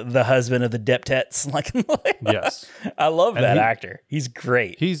 like the husband of the Deptets. Like, yes, I love that actor. He's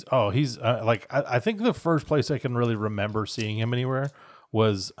great. He's like I think the first place I can really remember seeing him anywhere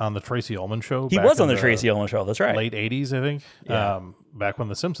was on the Tracy Ullman Show. He was on the Tracy Ullman Show. That's right. Late 80s, I think. Yeah. Back when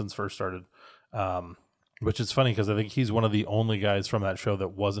The Simpsons first started. Which is funny because I think he's one of the only guys from that show that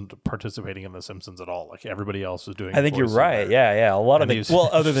wasn't participating in The Simpsons at all. Like everybody else was doing. I think you're voices right. there. Yeah. A lot of And the he was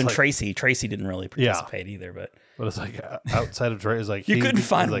other just than like- Tracy. Tracy didn't really participate either. But it's like outside of Trey, it's like you he- couldn't he's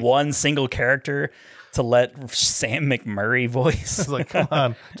find like, one single character to let Sam McMurray voice. It's like, come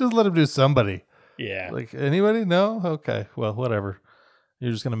on, just let him do somebody. Yeah. Like anybody? No? Okay. Well, whatever.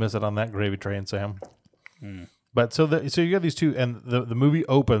 You're just gonna miss it on that gravy train, Sam. But so you got these two, and the movie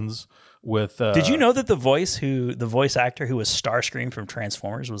opens with. Did you know that the voice actor who was Starscream from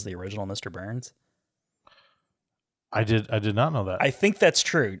Transformers was the original Mr. Burns? I did not know that. I think that's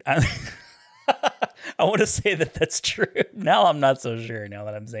true. I want to say that that's true. Now I'm not so sure. Now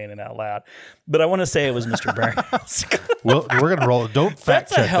that I'm saying it out loud, but I want to say it was Mr. Burns. Well, we're gonna roll. Don't fact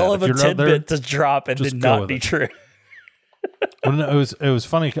That's check a hell that. of If a you're not there- tidbit to drop and just did go not with be it. true. Well, no, it was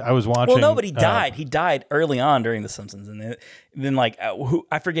funny. I was watching. Well, nobody died. He died early on during The Simpsons, and then like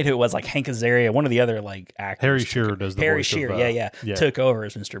I forget who it was, like Hank Azaria, one of the other like actors. Harry Shearer does the Harry voice Shearer, of, yeah, took over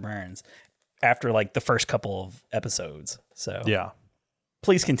as Mr. Burns after like the first couple of episodes. So Yeah.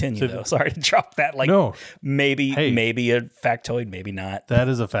 please continue So though. Sorry to drop that. Like No. maybe Hey. maybe a factoid, maybe not. That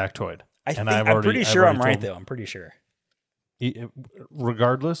is a factoid. I'm pretty sure I'm right though. I'm pretty sure.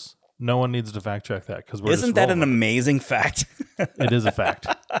 Regardless, no one needs to fact check that because Isn't that an amazing fact? It is a fact.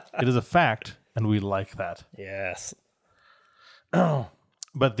 It is a fact, and we like that. Yes.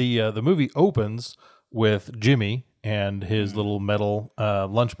 But the movie opens with Jimmy and his little metal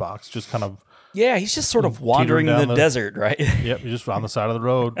lunchbox, just kind of Yeah, he's just sort of wandering in down the desert, right? yep, just on the side of the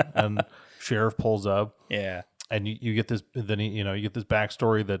road, and sheriff pulls up, Yeah. and you get this. Then you get this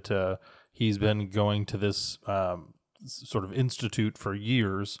backstory that he's been going to this sort of institute for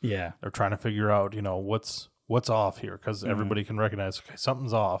years. Yeah. They're trying to figure out what's off here because everybody can recognize okay,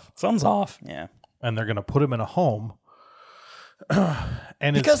 something's off, Something's off. Yeah. and they're going to put him in a home.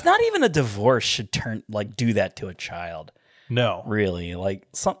 And Because not even a divorce should do that to a child. no, Really, like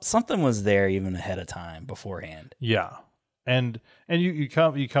something was there even ahead of time beforehand. yeah, and you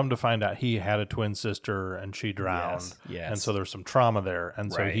come to find out he had a twin sister and she drowned, Yes. and so there's some trauma there,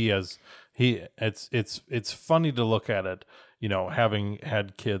 and so Right. it's funny to look at it, having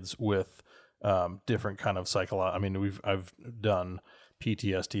had kids with different kind of psychological. I mean, I've done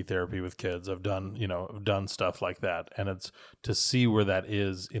PTSD therapy with kids. I've done stuff like that, and it's to see where that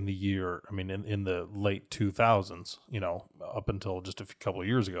is in the year. I mean, in the late 2000s, up until just a couple of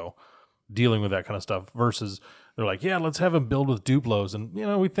years ago, dealing with that kind of stuff. Versus they're like, yeah, let's have him build with Duplos, and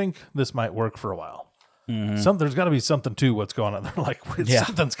we think this might work for a while. There's got to be something to what's going on. They're like,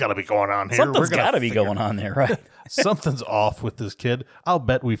 something's got to be going on here. Something's We're gonna got to be figure- going on there, right? Something's off with this kid. I'll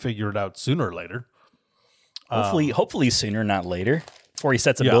bet we figure it out sooner or later. Hopefully sooner, not later. Before he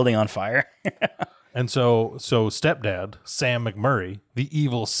sets a Yeah. building on fire. And so stepdad, Sam McMurray, the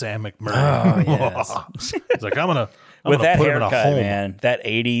evil Sam McMurray. Oh, yes. He's like, I'm gonna With that put him in a haircut, home. man, that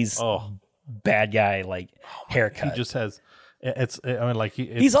 80s bad guy haircut. He just has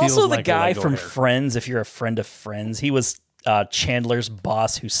He's also the guy Lego from hair. Friends. If you're a friend of Friends, he was Chandler's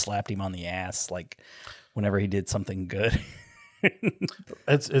boss who slapped him on the ass whenever he did something good.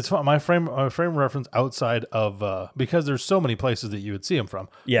 It's fun. My frame reference outside of because there's so many places that you would see him from.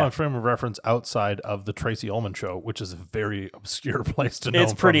 Yeah. My frame of reference outside of the Tracy Ullman Show, which is a very obscure place to know.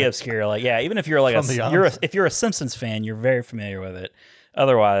 It's him pretty from. obscure. Even if you're From the honest- if you're a Simpsons fan, you're very familiar with it.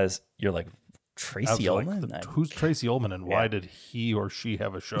 Otherwise, you're like I Tracy was Ullman. like, who's Tracy Ullman, and why did he or she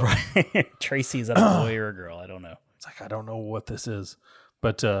have a show? Tracy, is that a boy or a girl? I don't know. It's like I don't know what this is,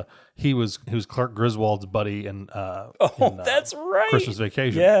 but he was Clark Griswold's buddy in That's right. Christmas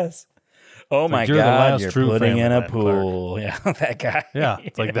Vacation. Yes. Oh my you're the God! last You're true putting family in a man, pool. Yeah, that guy. Yeah,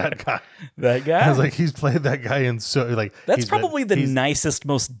 it's like that guy. That guy. I was like, he's played that guy in so like That's probably the he's- nicest,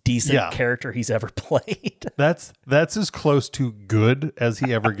 most decent Yeah. character he's ever played. That's as close to good as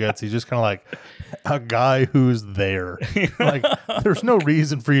he ever gets. He's just kind of like a guy who's there. Like, there's no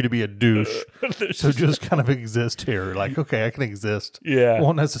reason for you to be a douche, so just kind of exist here. Like, okay, I can exist. Yeah.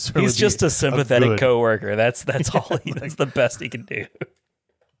 Won't necessarily. He's be just a sympathetic good. coworker. That's all. That's the best he can do.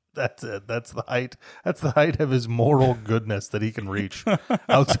 That's it. That's the height. That's the height of his moral goodness that he can reach.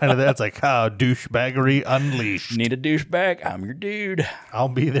 Outside of that, it's like, douchebaggery unleashed. Need a douchebag? I'm your dude. I'll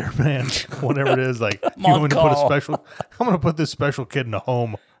be there, man. Whatever it is, like you on want me to put a call. special. I'm going to put this special kid in a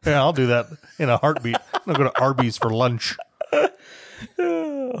home. Yeah, I'll do that in a heartbeat. I'm going to go to Arby's for lunch.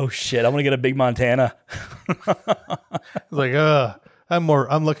 Oh shit! I'm gonna get a big Montana. It's like,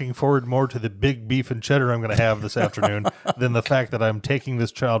 I'm looking forward more to the big beef and cheddar I'm going to have this afternoon than the fact that I'm taking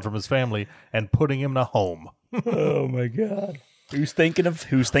this child from his family and putting him in a home. Oh my God! Who's thinking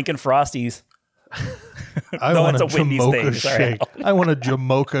Frosties? I No, want it's a a Wendy's Jamocha thing. Sorry. shake. I want a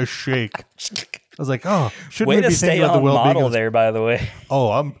Jamocha shake. was like, oh, shouldn't Way we to be stay thinking about the on well-being model of there, by the way.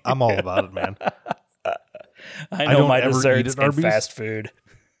 Oh, I'm all about it, man. I I know don't my ever eat desserts at and Arby's. fast food.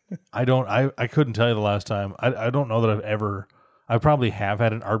 I couldn't tell you the last time. I don't know that I probably have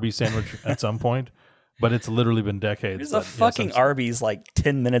had an Arby's sandwich at some point, but it's literally been decades. There's that- a fucking since- Arby's like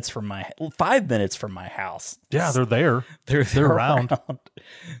 5 minutes from my house. Yeah, they're there. They're around.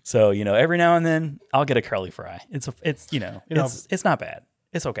 So, every now and then I'll get a curly fry. It's know, it's not bad.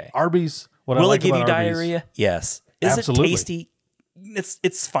 It's okay. Arby's. What Will I like it give you about Arby's- diarrhea? Yes. Is Absolutely. it tasty?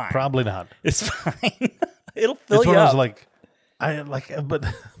 It's fine. Probably not. It's fine. It'll fill It's you one of up. those like, but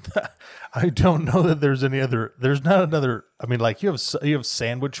I don't know that there's any other. There's not another. I mean, like you have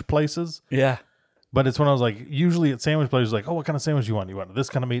sandwich places, yeah. but it's when I was like, usually at sandwich places, like, oh, what kind of sandwich you want? You want this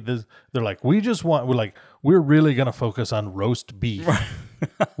kind of meat? This? They're like, we're really gonna focus on roast beef.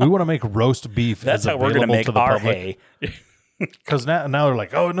 We want to make roast beef. That's as how we're gonna available make to the our public. hay. Because now they're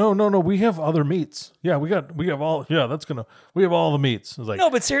like, oh no, we have other meats. Yeah, we have all. Yeah, we have all the meats. It's like, No,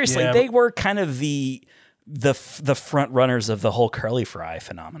 but seriously, yeah, they were kind of the front runners of the whole curly fry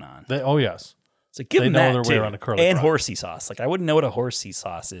phenomenon. oh yes. So give They them know that their way too. around a curly and fry. horsey sauce. Like I wouldn't know what a horsey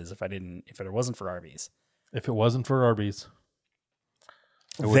sauce is if it wasn't for Arby's. If it wasn't for Arby's,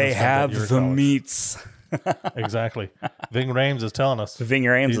 I wouldn't They spent that have year at the college. meats. Exactly. Ving Rhames is telling us. Ving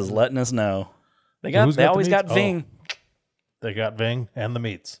Rhames is letting us know. They always the got meats? Ving. Oh, they got Ving and the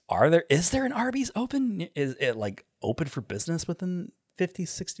meats. Is there an Arby's open? Is it like open for business within 50,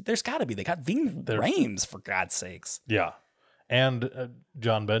 60? There's got to be. They got Ving Rhames, for God's sakes. Yeah. And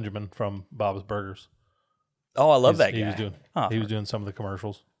John Benjamin from Bob's Burgers. Oh, I love that guy. He was doing some of the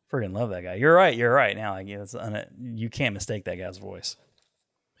commercials. Friggin' love that guy. You're right. Now, like, you can't mistake that guy's voice.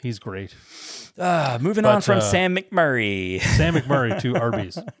 He's great. Moving on from Sam McMurray. Sam McMurray to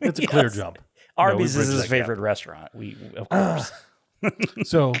Arby's. It's a clear Yes. jump. Arby's we is bridged his that gap. favorite restaurant. We, of course.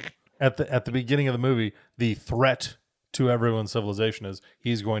 So at the beginning of the movie, the threat to everyone's civilization is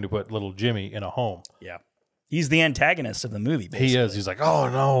he's going to put little Jimmy in a home. Yeah. He's the antagonist of the movie, basically. He is. He's like, oh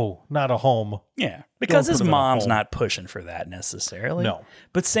no, not a home. Yeah, because Don't his put him in a mom's home. not pushing for that necessarily. No.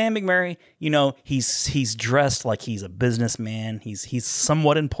 But Sam McMurray, he's dressed like he's a businessman. He's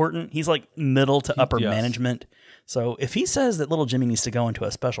somewhat important. He's like middle to upper yes. management. So if he says that little Jimmy needs to go into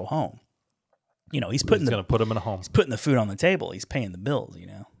a special home, he's He's putting going to put him in a home. the food on the table. He's paying the bills. He's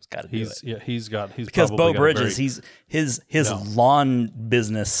got to do it. He's Because probably Bo got a Bridges, very- his lawn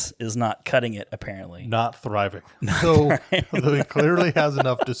business is not cutting it. Apparently, not thriving. Though he clearly has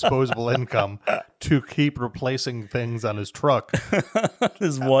enough disposable income to keep replacing things on his truck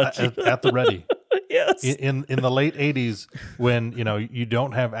his watch. at the ready. Yes, In the late 80s, when you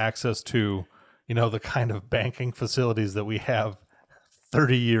don't have access to the kind of banking facilities that we have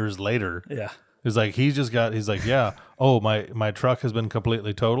 30 years later. yeah. He's like, yeah, oh, my truck has been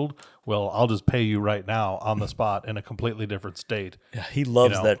completely totaled. Well, I'll just pay you right now on the spot in a completely different state. Yeah, he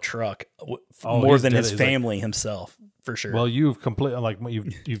loves that truck Oh, more he's than did his it. He's like, family himself, for sure. Well, you've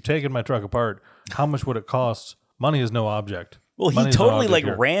you've taken my truck apart. How much would it cost? Money is no object. he Money is no totally object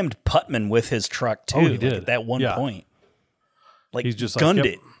here. rammed Putman with his truck too. Oh, he like, did. at that one Yeah. point. Like He's just like, gunned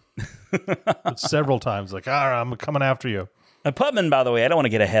yep. it. Several times, like, I'm coming after you. Now, Putman, by the way, I don't want to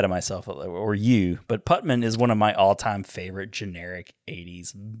get ahead of myself or you, but Putman is one of my all-time favorite generic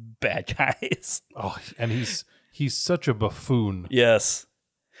 '80s bad guys. Oh, and he's such a buffoon. Yes.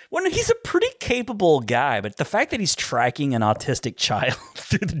 Well, he's a pretty capable guy, but the fact that he's tracking an autistic child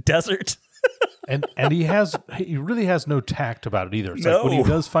through the desert. And he really has no tact about it either. It's No. like when he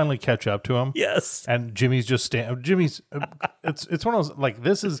does finally catch up to him. Yes. And Jimmy's just it's one of those, like,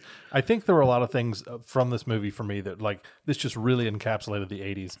 this is, I think there were a lot of things from this movie for me that, like, this just really encapsulated the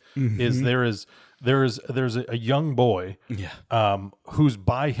 80s. Is there's a young boy who's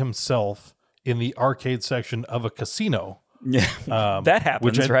by himself in the arcade section of a casino. Yeah, that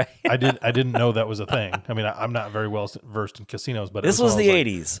happens, Which right? I didn't know that was a thing. I mean, I'm not very well versed in casinos, but This was the one of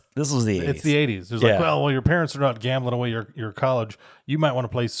those, 80s. This was the 80s. It's the 80s. There's Yeah. like, well, your parents are not gambling away your college. You might want to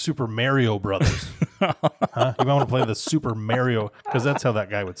play Super Mario Brothers. Huh? You might want to play the Super Mario, because that's how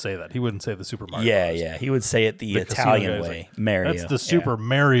that guy would say that. He wouldn't say the Super Mario Brothers. Yeah. He would say it the The casino Italian guy's way. like, Mario. That's the Super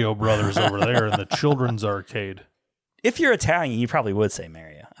Mario Brothers over there in the children's arcade. If you're Italian, you probably would say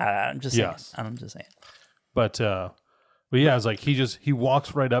Mario. I'm just saying. Yes. I'm just saying. But yeah, it's like he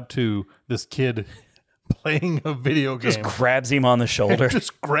walks right up to this kid playing a video game. Just grabs him on the shoulder.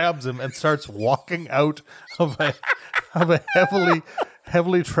 Just grabs him and starts walking out of a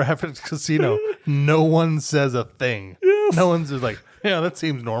heavily trafficked casino. No one says a thing. No one's just like, yeah, that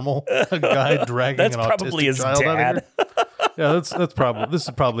seems normal. A guy dragging That's an probably autistic his child out dad. of here. Yeah, this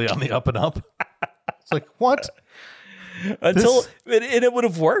is probably on the up and up. It's like, what? Until it would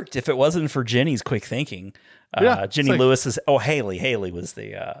have worked if it wasn't for Jenny's quick thinking. Yeah, Jenny like- Lewis is Haley. Haley was the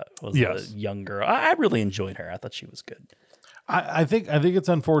Yes. the young girl. I really enjoyed her. I thought she was good. I think it's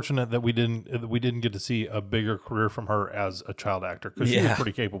unfortunate that we didn't get to see a bigger career from her as a child actor, because she was Yeah.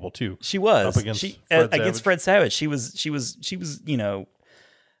 pretty capable too. She was up against Fred against Savage. Fred Savage. She was you know,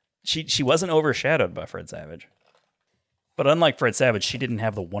 she wasn't overshadowed by Fred Savage. But unlike Fred Savage, she didn't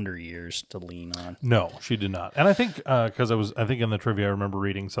have the wonder years to lean on. No, she did not. And I think because I think in the trivia I remember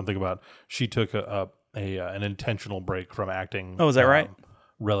reading something about she took an intentional break from acting. Oh, is that right?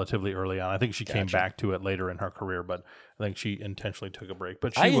 Relatively early on. I think she came back to it later in her career, but I think she intentionally took a break.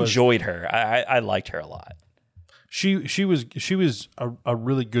 But I enjoyed her. I liked her a lot. She was a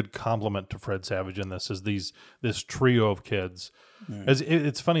really good compliment to Fred Savage in this, as this trio of kids. As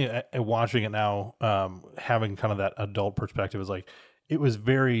it's funny watching it now, having kind of that adult perspective, is like it was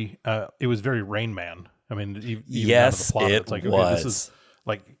very Rain Man. I mean, even down to the plot, it's like, okay, this is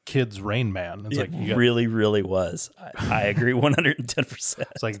like kids Rain Man. It's It like you got, really was. I agree 110%.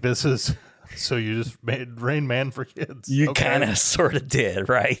 it's like this is so you just made Rain Man for kids. You Okay. kind of sort of did,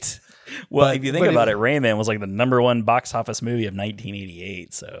 right? Well, if you think about it, Rain Man was like the #1 box office movie of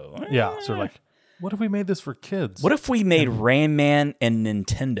 1988. So Yeah, so like, what if we made this for kids? what if we made Rain Man and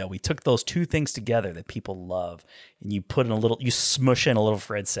Nintendo? We took those two things together that people love, and you put in you smush in a little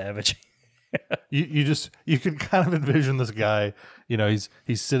Fred Savage. You can kind of envision this guy,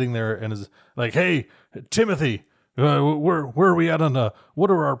 he's sitting there and is like, "Hey, Timothy, where are we at on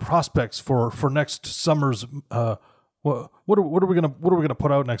what are our prospects for next summer's what are we gonna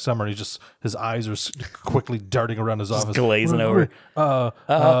put out next summer?" And his eyes are quickly darting around his office, glazing over.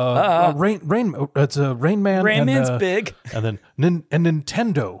 It's a Rain Man. Rain and, Man's big. and then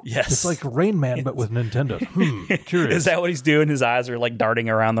Nintendo. Yes. It's like Rain Man but with Nintendo. Curious. Is that what he's doing? His eyes are like darting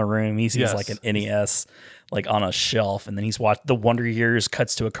around the room. He sees Yes. like an NES like on a shelf, and then he's watched the Wonder Years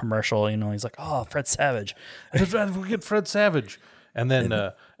cuts to a commercial. He's like, "Oh, Fred Savage." We get Fred Savage, and then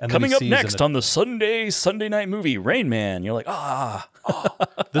Coming he up sees next on the Sunday night movie, Rain Man. You're like,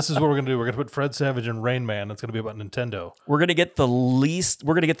 this is what we're gonna do. We're gonna put Fred Savage in Rain Man. It's gonna be about Nintendo. we're gonna get the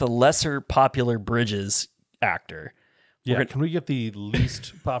lesser popular Bridges actor. Yeah, can we get the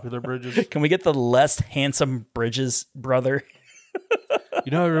least popular Bridges? Can we get the less handsome Bridges brother?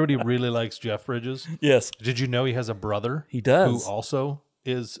 Everybody really likes Jeff Bridges. Yes, Did you know he has a brother? He does. Who also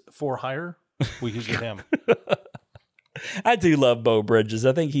is for hire? We could get him. I do love Beau Bridges.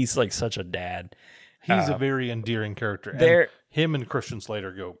 I think he's like such a dad. He's a very endearing character. They're- And him and Christian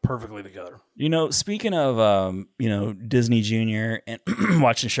Slater go perfectly together. Speaking of Disney Junior and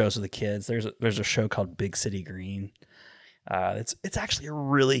watching shows with the kids, there's a show called Big City Green. It's actually a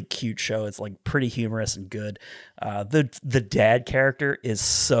really cute show. It's like pretty humorous and good. The dad character is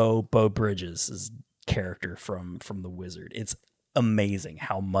so Beau Bridges' character from The Wizard. It's amazing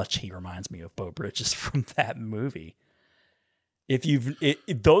how much he reminds me of Beau Bridges from that movie. If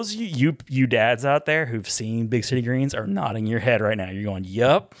those you dads out there who've seen Big City Greens are nodding your head right now. You're going,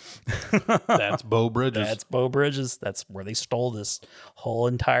 "Yup, That's Beau Bridges. that's Beau Bridges. That's where they stole this whole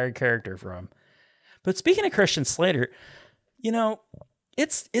entire character from." But speaking of Christian Slater,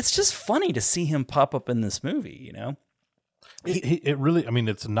 it's just funny to see him pop up in this movie. It really. I mean,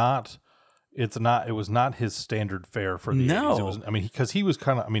 it's not. It was not his standard fare for the No. 80s. It was, because he was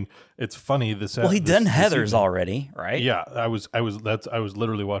kind of. It's funny. He'd done Heathers already, right? Yeah, I was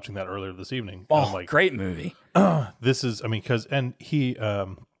literally watching that earlier this evening. Oh, I'm like, great movie. this is. Because he,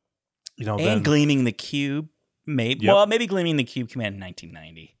 And then, Gleaming the Cube, maybe. Yep. Well, maybe Gleaming the Cube came out in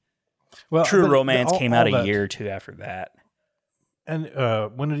 1990. well, True but Romance all- came out all a that- year or two after that. And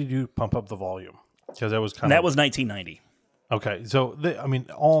when did he do Pump Up the Volume? Because that was kind And of that was 1990. okay. So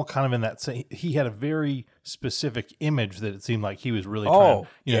all kind of in that same. He had a very specific image that it seemed like he was really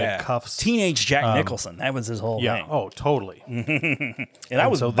trying. Cuffs. Teenage Jack Nicholson. That was his whole Yeah. thing. Oh, totally. And I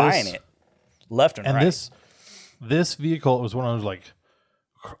was so buying this- it left and And right. this vehicle was one I was like,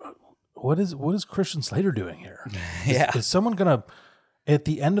 what is Christian Slater doing here? Yeah. Is someone gonna at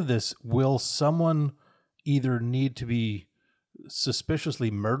the end of this? Will someone either need to be suspiciously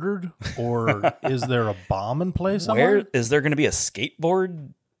murdered, or is there a bomb in play somewhere? Where is there going to be a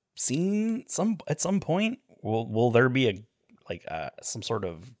skateboard scene at some point? Will there be some sort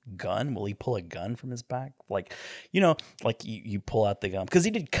of gun? Will he pull a gun from his back? You pull out the gun because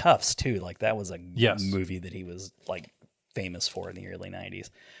he did Cuffs too. Like that was a Yes. movie that he was like famous for in the early 90s.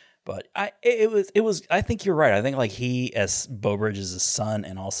 But it was. I think you're right. I think like he as Beau Bridges' son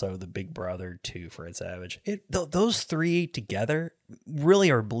and also the big brother to Fred Savage. Those three together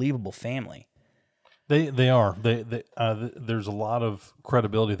really are a believable family. They are. There's a lot of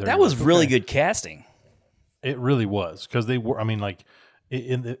credibility there. That You're was like, really okay. good casting. It really was, because they were. I mean, like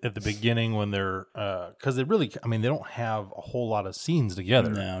at the beginning when they're because they really. I mean, they don't have a whole lot of scenes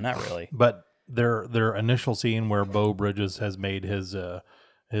together. No, not really. But their initial scene where Beau Bridges has made his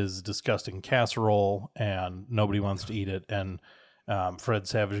disgusting casserole and nobody wants to eat it, and Fred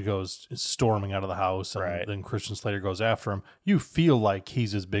Savage goes storming out of the house, and then Christian Slater goes after him. You feel like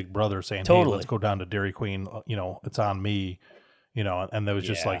he's his big brother saying, "Hey, let's go down to Dairy Queen. You know, it's on me." You know, and there was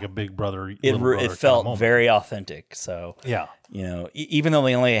just like a big brother. It felt very authentic. So yeah, you know, even though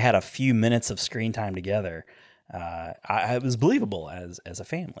they only had a few minutes of screen time together, it was believable as a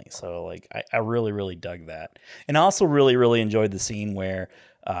family. So like, I really, really dug that, and I also really, really enjoyed the scene where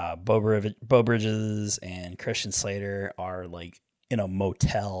Beau Bridges and Christian Slater are like in a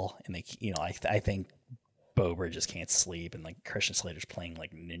motel, and they, you know, I think Beau Bridges can't sleep, and like Christian Slater's playing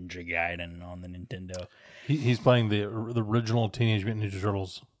like Ninja Gaiden on the Nintendo. He's playing the original Teenage Mutant Ninja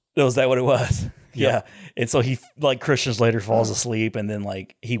Turtles. Oh, is that what it was? Yep. Yeah. And so he, like, Christian Slater falls asleep, and then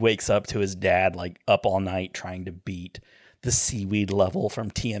like he wakes up to his dad like up all night trying to beat the seaweed level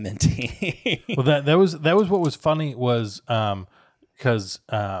from TMNT. Well, that was what was funny was because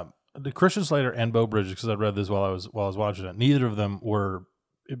the Christian Slater and Beau Bridges, because I read this while I was watching it, neither of them were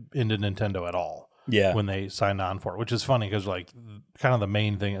into Nintendo at all. Yeah. When they signed on for it, which is funny because like kind of the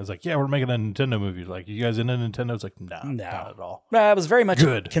main thing is like, yeah, we're making a Nintendo movie. Like, you guys into Nintendo? It's like, no, not at all. It was very much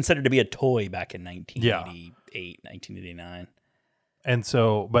considered to be a toy back in 1988, 1989. And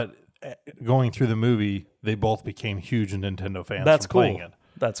so, but going through the movie, they both became huge Nintendo fans. That's from cool. Playing it.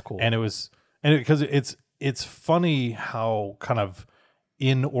 That's cool. And it was, and because it's funny how kind of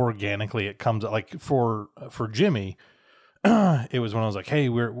inorganically it comes. Like for Jimmy, it was when I was like, hey,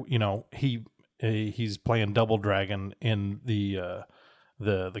 he's playing Double Dragon in the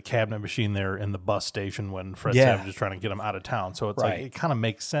cabinet machine there in the bus station when Fred Savage is trying to get him out of town. So it's like, it kind of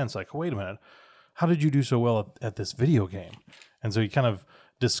makes sense. Like, wait a minute, how did you do so well at this video game? And so he kind of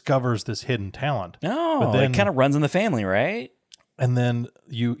discovers this hidden talent. Oh, but then, it kind of runs in the family, right? And then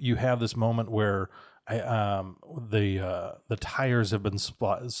you have this moment where the tires have been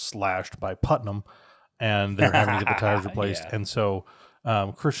slashed by Putnam, and they're having to get the tires replaced. And so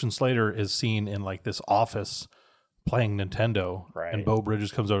Christian Slater is seen in like this office playing Nintendo, and Beau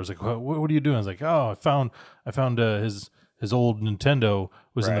Bridges comes over. He's like, "What are you doing?" He's like, "Oh, I found his old Nintendo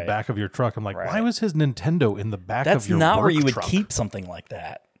was in the back of your truck." I'm like, "Why was his Nintendo in the back of your truck?" That's not where you would keep something like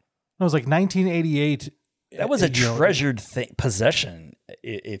that. It was like 1988. That was a treasured possession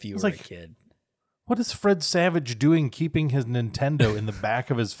if you were a kid. What is Fred Savage doing keeping his Nintendo in the back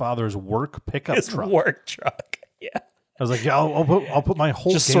of his father's work pickup truck? His work truck, yeah. I was like, yeah, I'll put my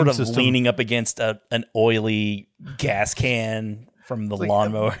whole just game sort of system leaning up against an oily gas can from the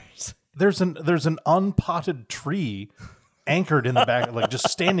lawnmowers. There's an unpotted tree anchored in the back, like just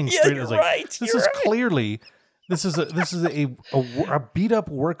standing straight. I was like, this is clearly this is a beat up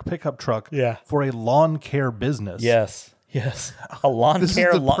work pickup truck for a lawn care business. Yes, a lawn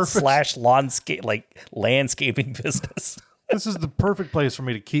care slash landscaping business. This is the perfect place for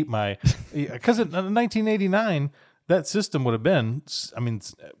me to keep my, because in 1989. That system would have been, I mean,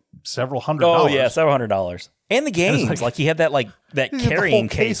 several $100. Oh yeah, several $100. And the games, like he had that carrying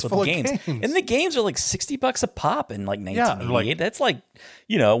case with the games. And the games are like $60 a pop in like 1988. That's like,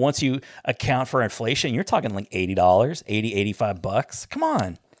 once you account for inflation, you're talking like $80, $85. Come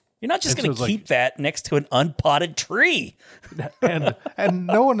on. You're not just going to keep that next to an unpotted tree. And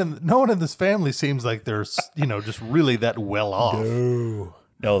no one in this family seems like they're, just really that well off.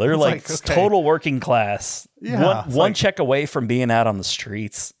 No, they're like total working class. Yeah, one check away from being out on the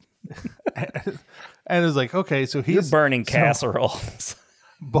streets. And it's like, okay, so you're burning casseroles.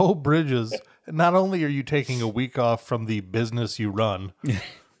 Beau Bridges, not only are you taking a week off from the business you run,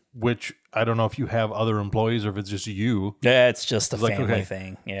 which I don't know if you have other employees or if it's just you. Yeah, it's just a family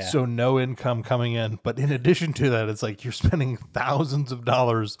thing. Yeah. So no income coming in. But in addition to that, it's like you're spending thousands of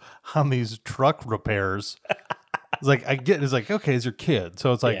dollars on these truck repairs. It's like, it's like, okay, it's your kid.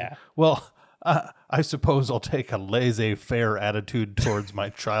 So it's like, well, I suppose I'll take a laissez-faire attitude towards my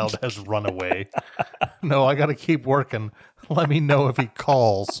child has run away. No, I got to keep working. Let me know if he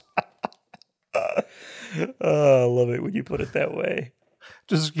calls. Oh, I love it when you put it that way.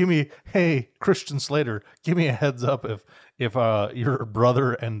 Just give me, hey, Christian Slater, give me a heads up if your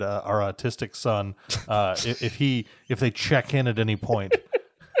brother and our autistic son, if they check in at any point.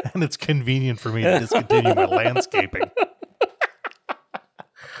 And it's convenient for me to discontinue my landscaping.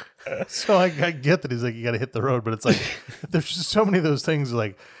 So I get that he's like, you got to hit the road, but it's like, there's just so many of those things.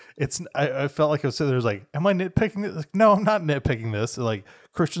 Like, I felt like I was sitting there, like, am I nitpicking this? Like, no, I'm not nitpicking this. Like,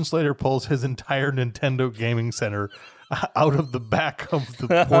 Christian Slater pulls his entire Nintendo gaming center out of the back of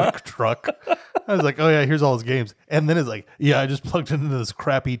the pork truck. I was like, oh yeah, here's all his games. And then it's like, yeah, I just plugged it into this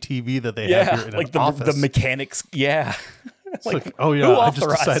crappy TV that they have here in like an the office. mechanics. Yeah. It's like, oh yeah, Who I just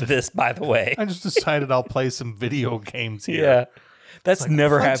authorized decided this, by the way? I just decided I'll play some video games here. Yeah. That's like,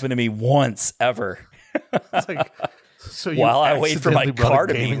 never what? happened to me once ever. It's like, so you While I wait for my accidentally brought a car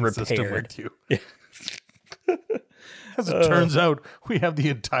to be gaming system repaired. with you. As it turns out, we have the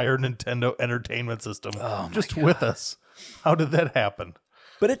entire Nintendo Entertainment System just with us. How did that happen?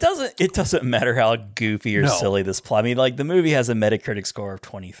 But it doesn't matter how goofy or No. silly this plot. I mean, like the movie has a Metacritic score of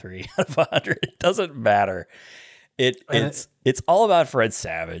 23 out of 100. It doesn't matter. It's all about Fred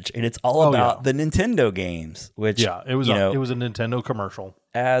Savage, and it's all about the Nintendo games, which it was it was a Nintendo commercial.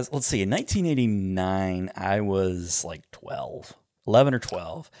 As let's see, in 1989, I was like 11 or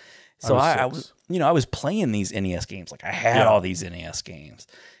 12. So I was playing these NES games. Like I had all these NES games,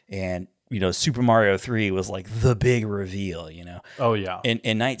 and Super Mario 3 was like the big reveal. Oh yeah.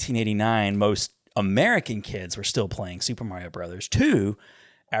 In 1989, most American kids were still playing Super Mario Brothers 2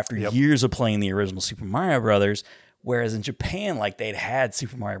 after years of playing the original Super Mario Brothers. Whereas in Japan, like they'd had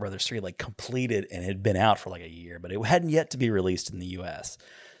Super Mario Brothers 3 like completed and had been out for like a year, but it hadn't yet to be released in the US.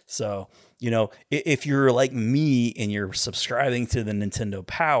 So, if you're like me and you're subscribing to the Nintendo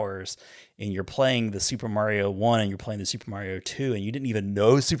powers and you're playing the Super Mario 1 and you're playing the Super Mario 2 and you didn't even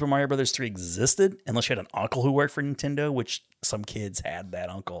know Super Mario Brothers 3 existed unless you had an uncle who worked for Nintendo, which some kids had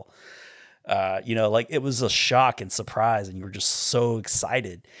that uncle. Like it was a shock and surprise, and you were just so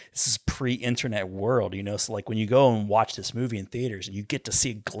excited. This is pre-internet world, so like when you go and watch this movie in theaters and you get to see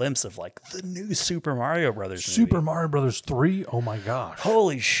a glimpse of like the new Super Mario Brothers movie. Super Mario Brothers 3? Oh my gosh.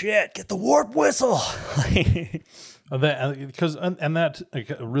 Holy shit, get the warp whistle. Going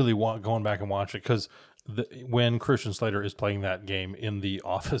back and watch it, because when Christian Slater is playing that game in the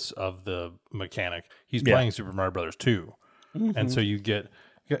office of the mechanic, he's playing Super Mario Brothers 2. Mm-hmm. And so you get,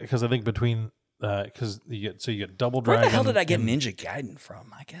 because I think between because you get Double Dragon. Where the hell did I get Ninja Gaiden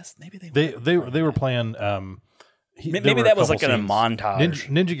from? I guess maybe they were playing. Maybe that was like in a montage.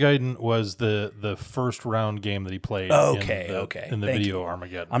 Ninja Gaiden was the first round game that he played. In the video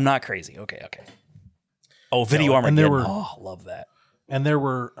Armageddon. I'm not crazy. Okay. Oh, video Armageddon. Love that. And there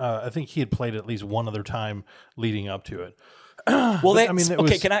were, I think he had played at least one other time leading up to it. Well,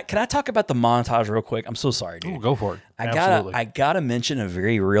 can I talk about the montage real quick? I'm so sorry, dude. Ooh, go for it. I gotta mention a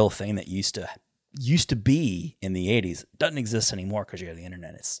very real thing that used to be in the 80s. It doesn't exist anymore because you have the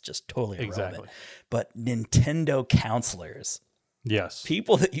internet. It's just totally irrelevant. Exactly. But Nintendo counselors. Yes.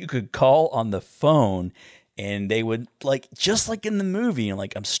 People that you could call on the phone and they would like, just like in the movie,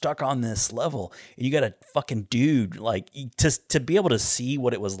 like I'm stuck on this level and you got a fucking dude like to be able to see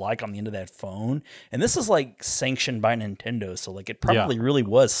what it was like on the end of that phone. And this is like sanctioned by Nintendo. So like it probably really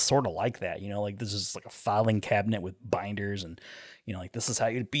was sort of like that, like this is like a filing cabinet with binders and, like this is how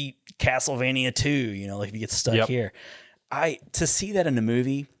you beat Castlevania 2, like if you get stuck here. To see that in a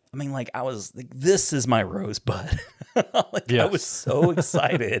movie, I mean, like I was like, this is my rosebud. I was so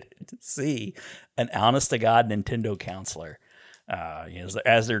excited to see an honest to God Nintendo counselor.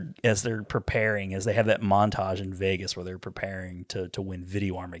 As they're preparing, as they have that montage in Vegas where they're preparing to win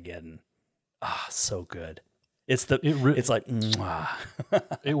Video Armageddon. So good. It's like mwah.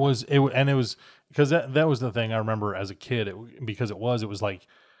 it was because that was the thing I remember as a kid. It was like,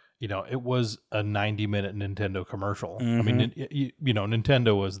 it was a 90-minute Nintendo commercial. Mm-hmm. I mean,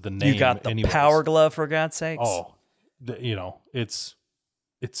 Nintendo was the name. You got the Power Glove, for God's sakes. Oh, it's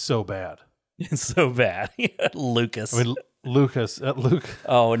so bad. It's so bad. Lucas. I mean, Luke.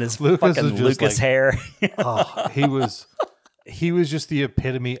 Oh, and his fucking Lucas hair. He was just the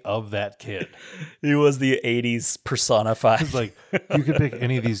epitome of that kid. He was the 80s personified. He's like, you could pick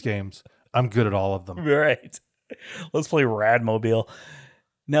any of these games. I'm good at all of them. Right. Let's play Radmobile.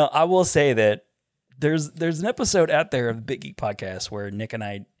 Now, I will say that there's an episode out there of the Big Geek Podcast where Nick and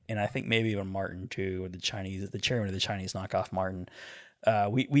I think maybe even Martin too, or the chairman of the Chinese knockoff Martin,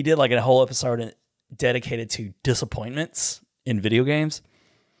 we did like a whole episode dedicated to disappointments in video games.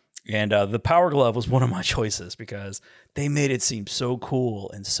 And the Power Glove was one of my choices because they made it seem so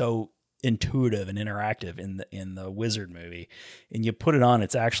cool and so intuitive and interactive in the Wizard movie. And you put it on,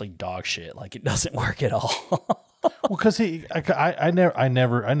 it's actually dog shit. Like it doesn't work at all. Well, because I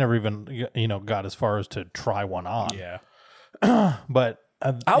never even got as far as to try one on. Yeah, but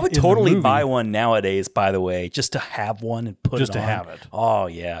I would totally buy one nowadays. By the way, just to have one and put just it on. to have it. Oh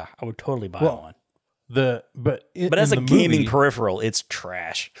yeah, I would totally buy one. But as a gaming peripheral, it's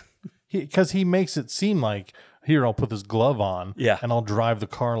trash. Because he makes it seem like, here, I'll put this glove on, and I'll drive the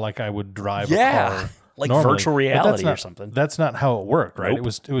car like I would drive a car. Like normally. virtual reality or something. That's not how it worked, right? Nope.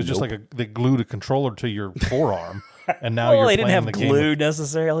 It was just like they glued a controller to your forearm and now Well, you're they didn't playing have the game. glue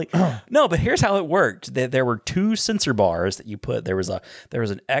necessarily. No, but here's how it worked. There were two sensor bars that you put. There was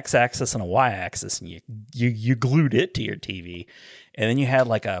an x-axis and a y-axis, and you glued it to your TV, and then you had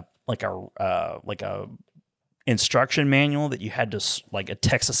like a instruction manual that you had to, like a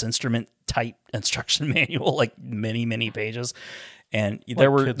Texas Instrument type instruction manual, like many pages. And there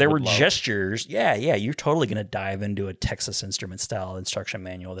were gestures. Yeah. You're totally going to dive into a Texas Instrument style instruction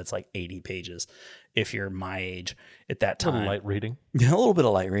manual that's like 80 pages if you're my age at that time. A little light reading. A little bit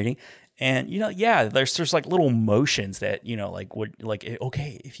of light reading. And there's like little motions that,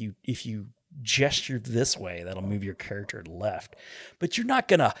 okay, if you gesture this way, that'll move your character left. But you're not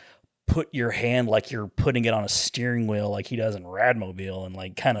going to put your hand like you're putting it on a steering wheel like he does in Radmobile and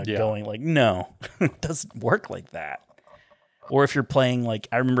like kind of going like, no, it doesn't work like that. Or if you're playing, like,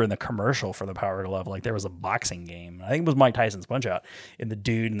 I remember in the commercial for the Power Glove, like there was a boxing game. I think it was Mike Tyson's Punch-Out, and the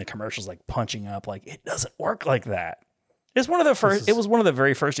dude in the commercial's like punching up. Like, it doesn't work like that. It's one of the first. It was one of the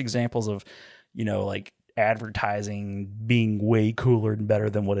very first examples of, like advertising being way cooler and better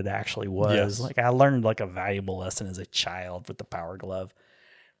than what it actually was. Yes. Like I learned like a valuable lesson as a child with the Power Glove.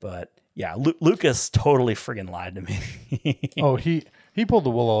 But yeah, Lucas totally friggin' lied to me. Oh, he pulled the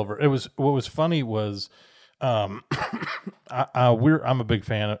wool over. What was funny was. I'm a big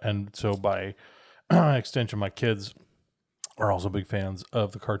fan, and so by extension, my kids are also big fans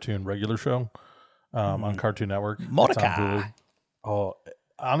of the cartoon Regular Show on Cartoon Network. Mordecai. Oh,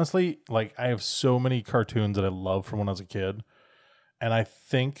 honestly, like I have so many cartoons that I love from when I was a kid, and I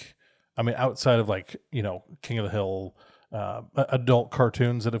think, outside of like King of the Hill, adult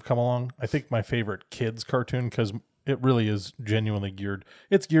cartoons that have come along, I think my favorite kids cartoon because. It really is genuinely geared.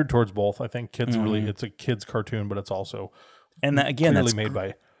 It's geared towards both. I think kids it's a kids cartoon, but it's also that's made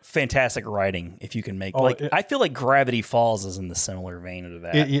by fantastic writing. If you can make I feel like Gravity Falls is in the similar vein of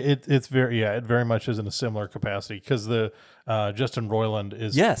that. It very much is in a similar capacity because the Justin Roiland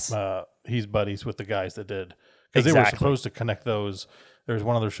is he's buddies with the guys that did because they were supposed to connect those. There's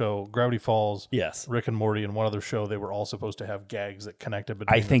one other show, Gravity Falls, Rick and Morty, and one other show. They were all supposed to have gags that connected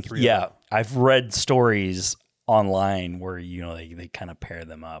between. the three of them. I've read stories online where they kind of pair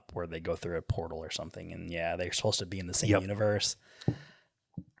them up where they go through a portal or something, and they're supposed to be in the same universe.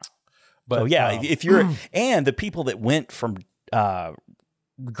 But if you're and the people that went from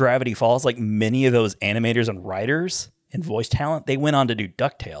Gravity Falls, like many of those animators and writers and voice talent, they went on to do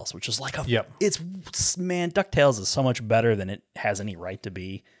DuckTales, which is like DuckTales is so much better than it has any right to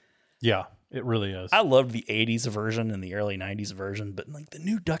be. Yeah, it really is. I loved the 80s version and the early 90s version, but like the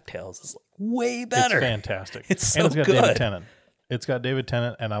new DuckTales is like way better. It's fantastic. It's so and it's got good. David Tennant. It's got David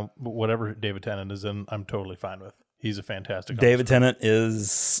Tennant, and whatever David Tennant is in, I'm totally fine with. He's a fantastic David Tennant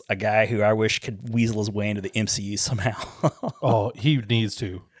is a guy who I wish could weasel his way into the MCU somehow. Oh, he needs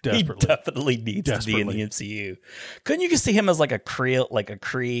to. Desperately. He definitely needs to be in the MCU. Couldn't you just see him as like a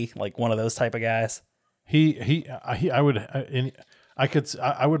Kree, like one of those type of guys? I would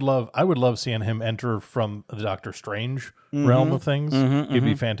love seeing him enter from the Doctor Strange realm of things. He'd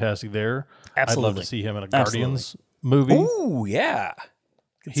be fantastic there. Absolutely. I'd love to see him in a Guardians movie. Ooh, yeah.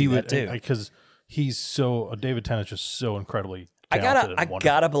 He would because he's David Tennant's just so incredibly talented. I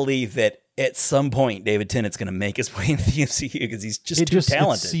gotta believe that at some point David Tennant's gonna make his way into the MCU because he's too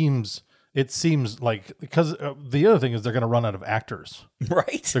talented. It seems like because the other thing is they're going to run out of actors,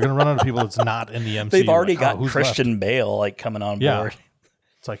 right? They're going to run out of people that's not in the MCU. They've already got Christian Bale like coming on board.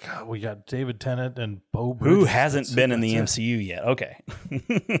 It's like we got David Tennant and Bo Bridges, who hasn't been in the MCU yet. Okay,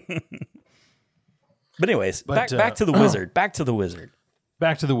 but anyways, back to the Wizard. Back to the Wizard.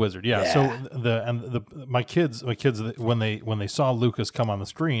 Back to the Wizard. Yeah. So my kids when they saw Lucas come on the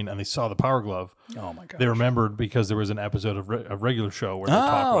screen and they saw the Power Glove, oh my god, they remembered because there was an episode of a Regular Show where they talk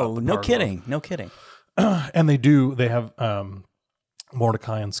about the Power Glove. No kidding. And they have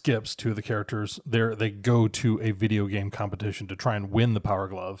Mordecai and Skips, two of the characters. They go to a video game competition to try and win the Power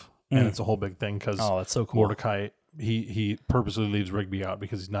Glove, and it's a whole big thing because that's so cool. Mordecai he purposely leaves Rigby out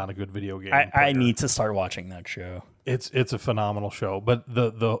because he's not a good video game player. I need to start watching that show. It's a phenomenal show, but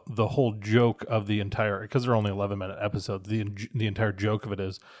the whole joke of the entire, because they're only 11-minute episodes, the entire joke of it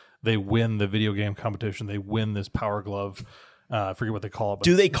is they win the video game competition. They win this Power Glove. I forget what they call it. But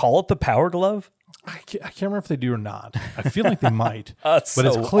do they call it the Power Glove? I can't remember if they do or not. I feel like they might. But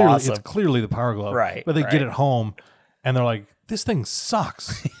it's clearly the Power Glove. Right. But they get it home and they're like, this thing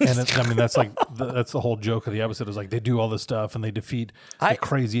sucks. And that's like that's the whole joke of the episode is like they do all this stuff and they defeat the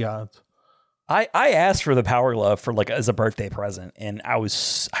crazy odds. I asked for the Power Glove for like as a birthday present, and I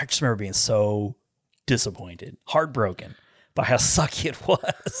just remember being so disappointed, heartbroken by how sucky it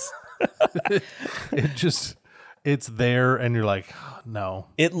was. it's there, and you're like, no.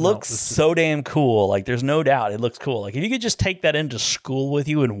 It looks so damn cool. Like, there's no doubt it looks cool. Like, if you could just take that into school with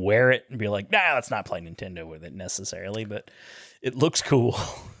you and wear it and be like, nah, let's not play Nintendo with it necessarily, but it looks cool.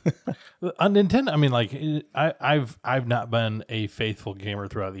 On Nintendo, I mean, like, I've not been a faithful gamer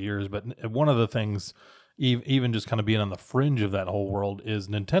throughout the years, but one of the things, even just kind of being on the fringe of that whole world, is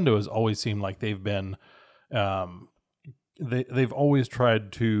Nintendo has always seemed like they've been, they've always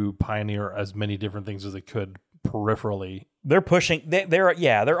tried to pioneer as many different things as they could peripherally. They're pushing.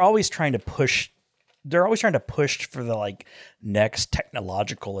 They're always trying to push. They're always trying to push for the like next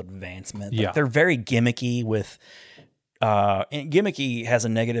technological advancement. Like, they're very gimmicky with. And gimmicky has a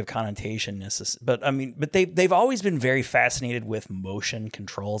negative connotation, but they've always been very fascinated with motion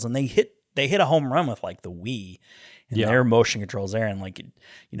controls, and they hit a home run with like the Wii and their motion controls there, and like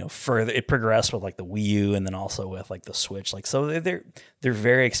further it progressed with like the Wii U, and then also with like the Switch. Like, so they're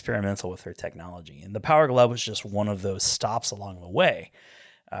very experimental with their technology, and the Power Glove was just one of those stops along the way.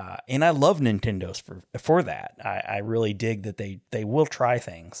 And I love Nintendo's for that. I really dig that they will try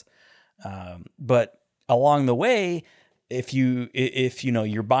things, but along the way, if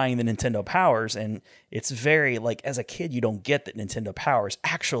you're buying the Nintendo Powers, and it's very like, as a kid, you don't get that Nintendo Power is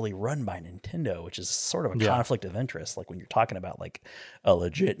actually run by Nintendo, which is sort of a conflict of interest. Like when you're talking about like a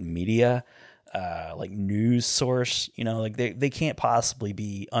legit media, like news source, like they can't possibly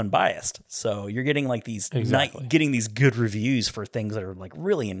be unbiased. So you're getting like these getting these good reviews for things that are like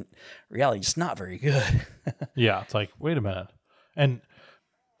really in reality just not very good. Yeah, it's like, wait a minute, and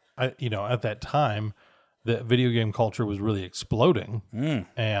at that time, the video game culture was really exploding,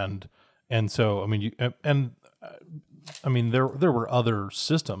 and so there were other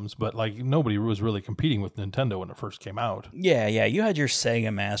systems, but like nobody was really competing with Nintendo when it first came out. Yeah, you had your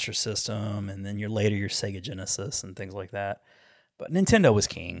Sega Master System, and then your Sega Genesis and things like that. But Nintendo was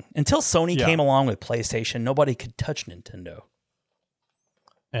king until Sony came along with PlayStation. Nobody could touch Nintendo.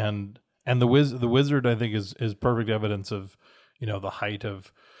 And the Wizard, I think, is perfect evidence of the height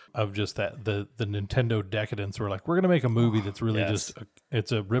of just that the Nintendo decadence. We're like, we're going to make a movie that's really it's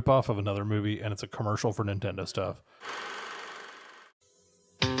a ripoff of another movie, and it's a commercial for Nintendo stuff.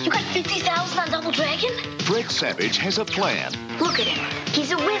 You got 50,000 on Double Dragon? Fred Savage has a plan. Look at him.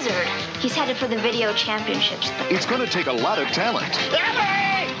 He's a wizard. He's headed for the video championships. It's going to take a lot of talent.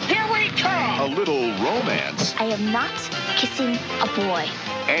 Emily! Here we come! A little romance. I am not kissing a boy.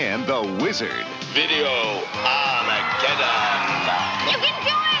 And the wizard. Video Armageddon! You can do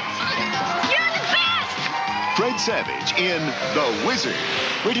it! You're the best! Fred Savage in The Wizard.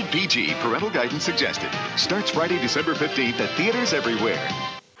 Rated PG. Parental guidance suggested. Starts Friday, December 15th at theaters everywhere.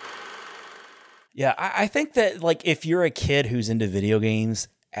 Yeah, I think that like if you're a kid who's into video games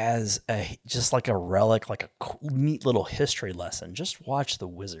as just like a relic, like a cool, neat little history lesson, just watch The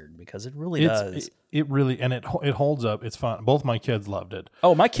Wizard, because it really does. It really, and it holds up. It's fun. Both my kids loved it.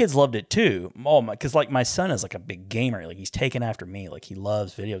 Oh, my kids loved it too. Oh, because like my son is like a big gamer. Like he's taken after me. Like he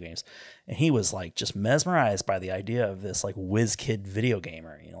loves video games, and he was like just mesmerized by the idea of this like whiz kid video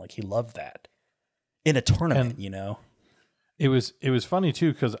gamer. Like he loved that in a tournament. And it was funny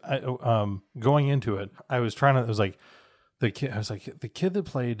too, because going into it, I was like. The kid that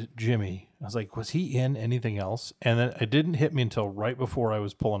played Jimmy, I was like, was he in anything else? And then it didn't hit me until right before I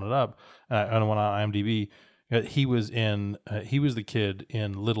was pulling it up. And I went on IMDb. He was the kid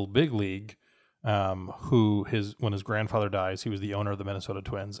in Little Big League, when his grandfather dies, he was the owner of the Minnesota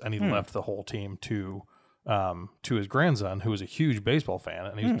Twins, and he left the whole team to his grandson, who was a huge baseball fan,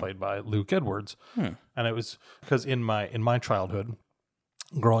 and he was played by Luke Edwards. And it was because in my childhood,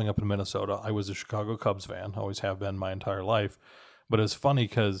 growing up in Minnesota, I was a Chicago Cubs fan. Always have been my entire life. But it's funny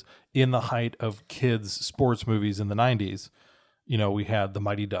because in the height of kids' sports movies in the 90s, we had The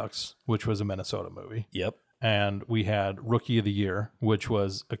Mighty Ducks, which was a Minnesota movie. Yep. And we had Rookie of the Year, which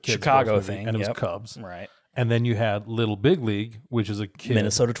was a kid's Chicago movie, thing, and it was Cubs. Right. And then you had Little Big League, which is a kid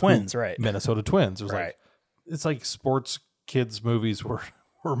Minnesota Twins, right. Minnesota Twins. It was right. It's like sports kids movies were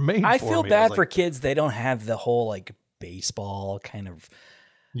made I for feel me. bad for kids. They don't have the whole like baseball kind of.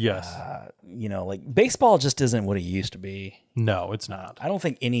 Yes. Like baseball just isn't what it used to be. No, it's not. I don't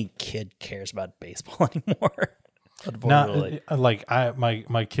think any kid cares about baseball anymore.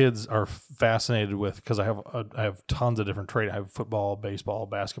 My kids are fascinated with, because I have tons of different trade. I have football, baseball,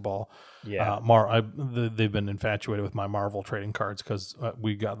 basketball. Yeah. They've been infatuated with my Marvel trading cards because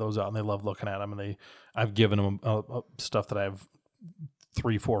we got those out and they love looking at them. And I've given them stuff that I have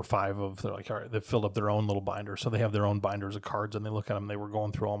 3, 4, 5 of. They're like, all right, they've filled up their own little binder, so they have their own binders of cards, and they look at them. They were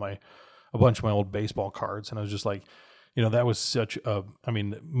going through a bunch of my old baseball cards, and I was just like, that was such a. I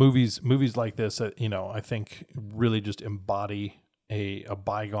mean, movies like this, I think really just embody a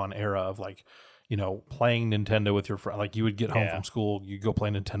bygone era of like, playing Nintendo with your friend. Like you would get home Yeah. from school, you'd go play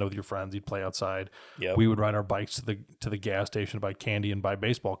Nintendo with your friends, you'd play outside. Yep. We would ride our bikes to the gas station to buy candy and buy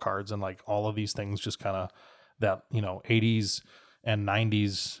baseball cards, and like all of these things just kind of that 80s and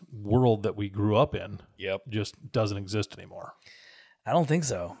 90s world that we grew up in. Yep. Just doesn't exist anymore. I don't think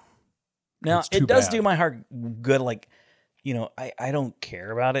so. Now, It's too it does bad. do my heart good. Like, I don't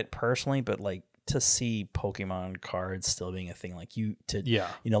care about it personally, but like to see Pokemon cards still being a thing, like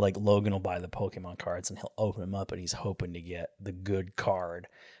like Logan will buy the Pokemon cards and he'll open them up and he's hoping to get the good card.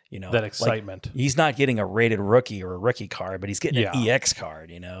 That like, excitement. he's not getting a rated rookie or a rookie card, but he's getting an EX card,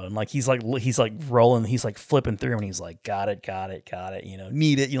 and like he's like rolling, he's like flipping through and he's like, got it,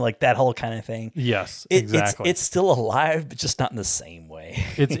 need it, like that whole kind of thing. Yes, Exactly. It's still alive, but just not in the same way.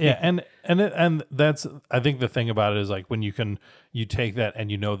 It's and that's, I think the thing about it is like when you take that and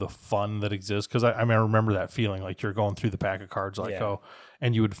the fun that exists, because I remember that feeling like you're going through the pack of cards like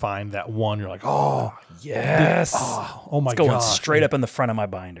and you would find that one, you're like, oh yes, oh my it's going gosh. straight up in the front of my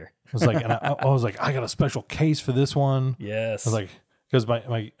binder. I was like, and I was like, I got a special case for this one. Yes, I was like, because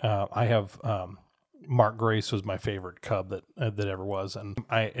I have Mark Grace was my favorite Cub that ever was, and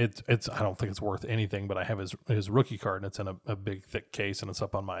I don't think it's worth anything, but I have his rookie card, and it's in a big thick case, and it's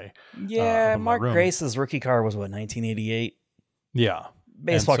up on my up in my Mark room. Grace's rookie card was 1988. Yeah,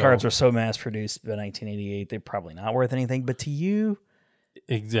 baseball And so- cards were so mass produced by 1988, they're probably not worth anything. But to you,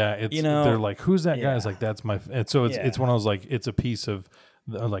 exactly, they're like, who's that guy? It's like, that's my. And so it's one of those, like, it's a piece of.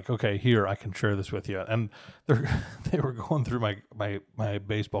 They're like, okay, here, I can share this with you. And they were going through my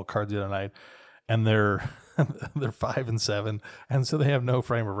baseball cards the other night, and they're 5 and 7, and so they have no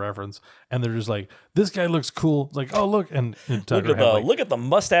frame of reference, and they're just like, this guy looks cool. It's like, oh look, and Tucker look at the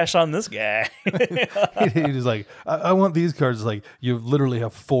mustache on this guy. he's like, I want these cards. It's like, you literally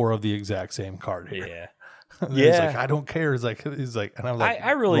have 4 of the exact same card here. Yeah. He's like, I don't care. He's like, and I'm like,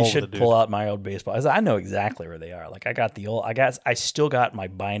 I really roll with should it, dude. pull out my old baseball. I know exactly where they are. Like I still got my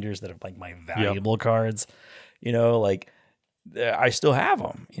binders that are like my valuable cards. Like I still have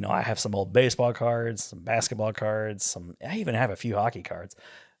them. I have some old baseball cards, some basketball cards, I even have a few hockey cards.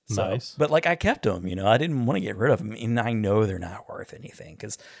 So, Nice. But like I kept them. I didn't want to get rid of them, and I know they're not worth anything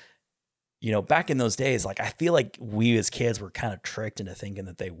because. Back in those days, like I feel like we as kids were kind of tricked into thinking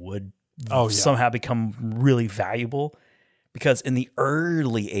that they would somehow become really valuable, because in the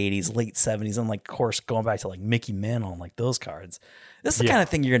early 80s, late 70s, and like, of course, going back to like Mickey Mantle and like those cards, this is the kind of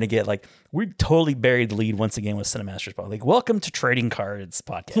thing you're going to get. Like, we totally buried the lead once again with Cinemasters. Like, welcome to Trading Cards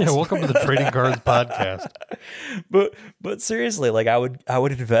Podcast. Yeah, welcome to the Trading Cards Podcast. But seriously, like I would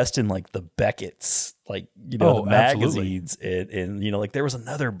invest in like the Beckett's, like, the magazines, and like there was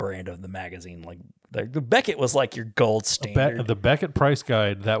another brand of the magazine, like the Beckett was like your gold standard. The Beckett price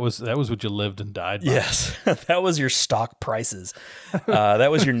guide, that was what you lived and died by. Yes, that was your stock prices.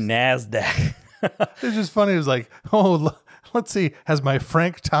 That was your NASDAQ. It's just funny. It was like, let's see, has my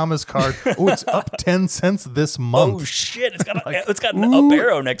Frank Thomas card, it's up 10 cents this month. Oh shit, it's got an up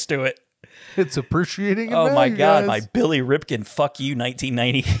arrow next to it. It's appreciating in Oh my value, god, guys. my Billy Ripken fuck you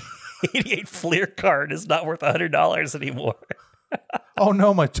 1988 Fleer card is not worth $100 anymore. Oh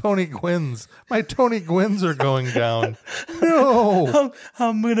no, my Tony Gwynns are going down. No,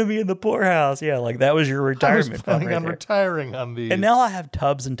 I'm gonna be in the poorhouse. Yeah, like that was your I was retirement fund planning right on there. retiring on these. And now I have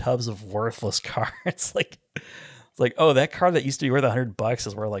tubs and tubs of worthless cards. It's like, oh, that card that used to be worth $100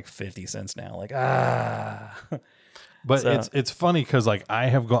 is worth like 50 cents now. Like, But So- it's funny because like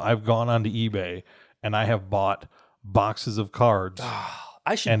I've gone onto eBay and I have bought boxes of cards.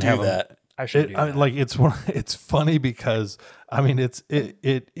 I should And do have 'em. that. I should do that. Like it's funny because I mean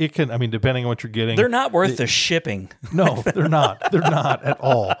it can, I mean, depending on what you're getting, They're not worth the shipping. no, they're not. They're not at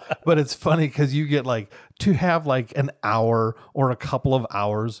all. But it's funny because you get like to have like an hour or a couple of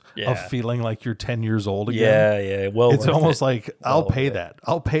hours Yeah. of feeling like you're 10 years old again. Yeah. Well, It's worth almost it. like I'll Well pay worth it. that.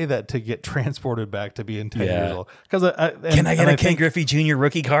 I'll pay that to get transported back to being 10 Yeah. years old. Because Can I get a Ken Griffey Jr.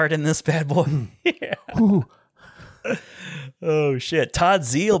 rookie card in this bad boy? Yeah. Oh shit, Todd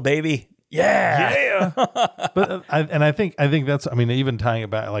Zeal, baby. Yeah. But I think that's, I mean, even tying it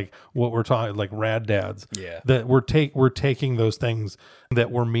back, like what we're talking, like Rad Dads. Yeah. That we're taking those things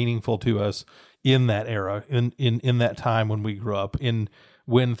that were meaningful to us in that era, in that time when we grew up, in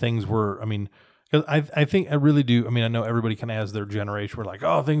when things were, I mean, because I think I really do. I mean, I know everybody kind of has their generation where like,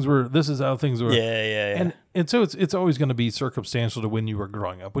 oh, this is how things were. Yeah. And so it's always going to be circumstantial to when you were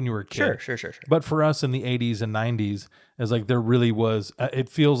growing up, when you were a kid. Sure. But for us in the 80s and 90s, it's like there really was, it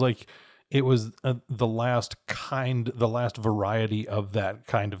feels like it was the last variety of that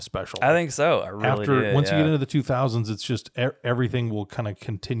kind of special. I think so. I really do. Once you get into the 2000s, it's just everything will kind of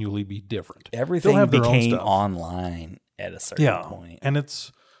continually be different. Everything They'll have their own became stuff. online at a certain point. And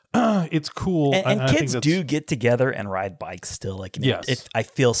it's, It's cool. And I think kids that's- do get together and ride bikes still. Like, Yes. I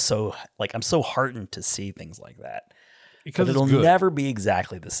feel so like I'm so heartened to see things like that. because But it'll it's good. never be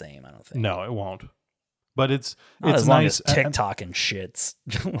exactly the same, I don't think. No, it won't. But it's Not it's as long nice. as TikTok and shit's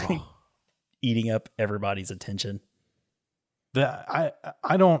like, eating up everybody's attention. I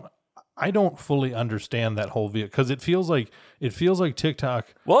don't fully understand that whole view because it feels like TikTok.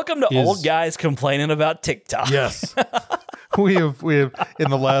 Welcome to is- old guys complaining about TikTok. Yes. We have in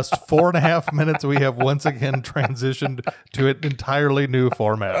the last 4.5 minutes we have once again transitioned to an entirely new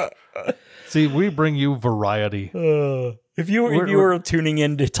format. See, we bring you variety. If you were tuning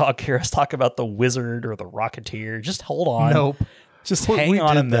in to hear us talk about the Wizard or the Rocketeer, just hold on. Nope. Just We hang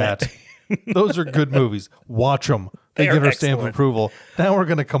on a did minute. Those are good movies. Watch them. They They're get our stamp of excellent. approval. Now we're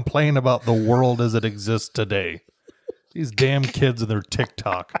going to complain about the world as it exists today. These damn kids and their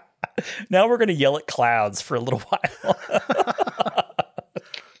TikTok. Now we're going to yell at clouds for a little while.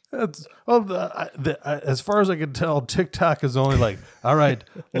 That's, as far as I can tell, TikTok is only like, all right,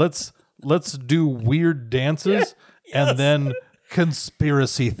 let's do weird dances and then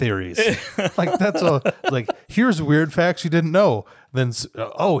conspiracy theories. Like that's here's weird facts you didn't know. Then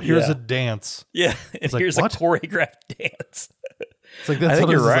here's Yeah. a dance. Yeah, and like, here's what? a choreographed dance. It's like I that's think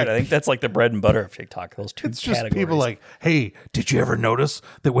what you're this is right. like. I think that's like the bread and butter of TikTok. Those two It's just categories. people like, hey, did you ever notice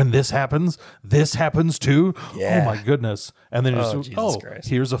that when this happens too? Yeah. Oh my goodness. And then Oh, you're just, Jesus Christ.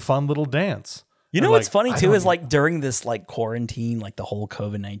 here's a fun little dance. You know And what's like, funny I too don't- is like during this like quarantine, like the whole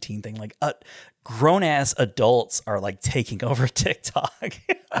COVID-19 thing, like grown ass adults are like taking over TikTok.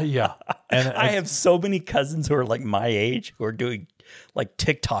 yeah. And I have so many cousins who are like my age who are doing like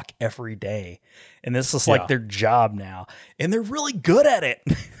TikTok every day. And this is like Yeah. their job now. And they're really good at it.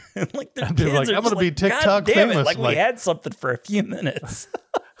 Like their And kids they're like, are I'm just gonna be like, TikTok God damn it. famous. Like we Like- had something for a few minutes.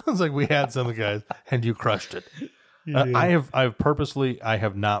 It's like we had some guys and you crushed it. I've purposely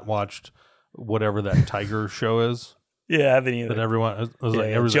not watched whatever that tiger show is Yeah, I haven't either. that everyone is like Yeah,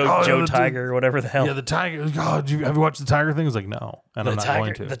 everyone's Joe, like, Joe the Tiger or whatever the hell. Yeah, the tiger. God, have you watched the tiger thing? It's like no, and I'm not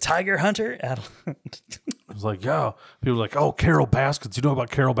going to. The Tiger Hunter? I don't- It's like, yeah. People are like, oh, Carol Baskins. You know about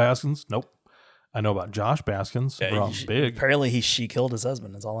Carol Baskins? Nope. I know about Josh Baskins. From Big. Apparently she killed his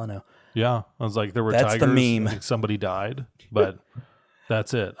husband. That's all I know. Yeah. I was like, there were That's the tigers. meme. I think somebody died, but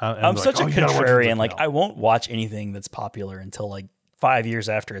that's it. I'm such a "Oh, you gotta watch contrarian. this." Like No. I won't watch anything that's popular until like 5 years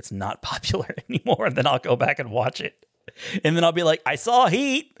after it's not popular anymore. And then I'll go back and watch it. And then I'll be like, I saw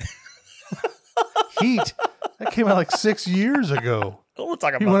Heat. Heat. That came out like 6 years ago. We'll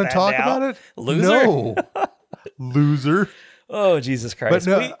talk about You want that to talk now. about it? Loser. No. Loser. Oh, Jesus Christ.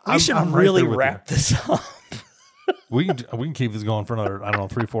 no, we I'm- should I'm right really there with wrap this up. We can keep this going for another, I don't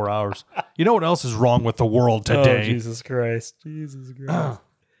know, 3-4 hours. You know what else is wrong with the world Oh, today? Jesus Christ. Jesus Christ.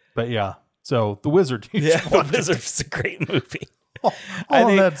 But yeah. So The Wizard. You Yeah, should The watch it. Wizard's a great movie.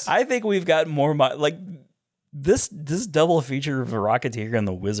 Oh, that's I think we've got more like this double feature of the Rocketeer and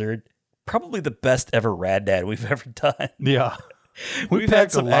the Wizard, probably the best ever Rad Dad we've ever done. yeah. We've had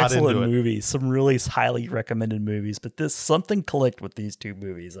packed a some lot excellent into it. movies, some really highly recommended movies, but this something clicked with these two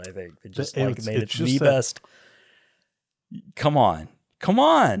movies. I think it just like It's- made it it's just the that- best. Come on.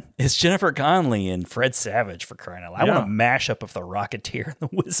 It's Jennifer Connelly and Fred Savage for crying out loud. I Yeah. want a mashup of the Rocketeer and the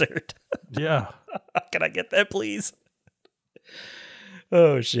Wizard. Yeah. Can I get that, please?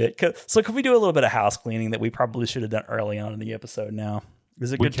 Oh, shit. So can we do a little bit of house cleaning that we probably should have done early on in the episode now?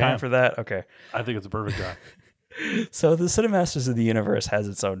 Is it We good time can. for that? Okay. I think it's a perfect time. So the Cinemasters of the Universe has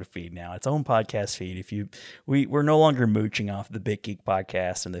its own feed now, its own podcast feed. We're no longer mooching off the Big Geek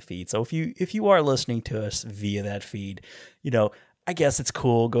podcast and the feed. So if you are listening to us via that feed, I guess it's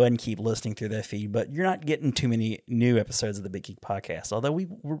cool. Go ahead and keep listening through that feed, but you're not getting too many new episodes of the Big Geek podcast. Although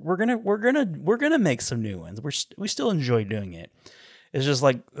we're gonna make some new ones. We still enjoy doing it. It's just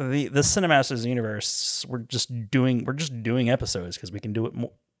like the Cinemasters of the Universe. We're just doing episodes because we can do it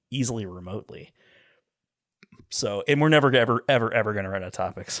more easily remotely. So, and we're never ever going to run out of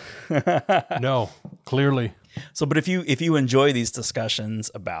topics. No, clearly. So, but if you enjoy these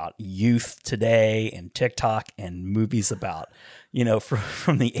discussions about youth today and TikTok and movies about,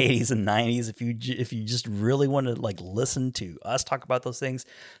 from the 80s and 90s, if you just really want to like listen to us talk about those things,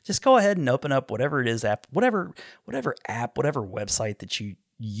 just go ahead and open up whatever it is whatever website that you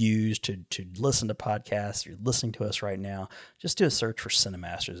use to listen to podcasts. You're listening to us right now. Just do a search for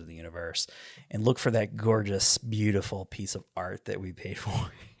Cinemasters of the Universe and look for that gorgeous, beautiful piece of art that we paid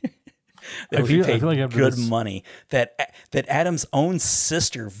for. I feel like after good this- money that Adam's own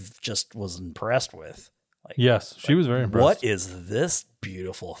sister just was impressed with. Like, Yes, she was very impressed. what is this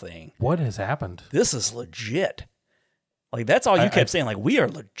beautiful thing? What has happened? This is legit. Like, that's all you kept saying. Like, we are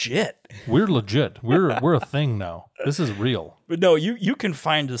legit. We're legit. We're a thing now. This is real. But no, you can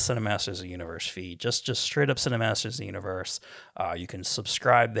find the Cinemasters of the Universe feed. Just straight up Cinemasters of the Universe. You can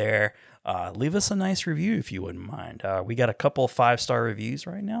subscribe there. Leave us a nice review if you wouldn't mind. We got a couple 5-star reviews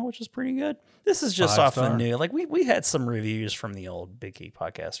right now, which is pretty good. This is just off the new. Like, we had some reviews from the old Big Geek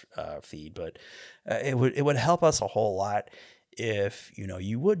Podcast feed, but it would help us a whole lot if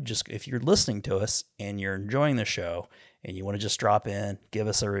if you're listening to us and you're enjoying the show and you want to just drop in, give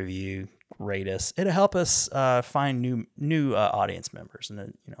us a review, rate us. It'll help us find new audience members,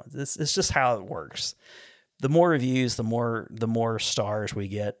 and it's just how it works. The more reviews, the more stars we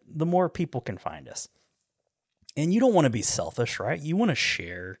get, the more people can find us. And you don't want to be selfish, right? You want to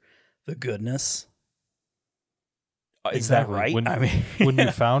share the goodness. Is that right? When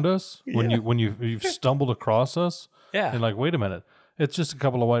you found us, when you stumbled across us, yeah, and like, wait a minute, it's just a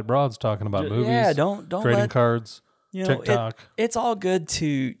couple of white broads talking about movies. Yeah, don't trading cards. TikTok. It's all good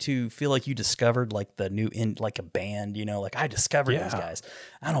to feel like you discovered like the new like a band, like I discovered these guys.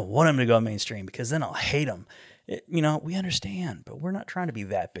 I don't want them to go mainstream because then I'll hate them. We understand, but we're not trying to be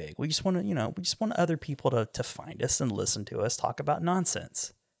that big. We just want to, other people to find us and listen to us talk about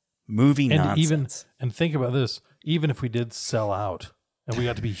nonsense, nonsense. And think about this, even if we did sell out and we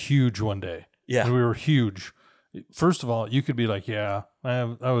got to be huge one day, and we were huge. First of all, you could be like, yeah,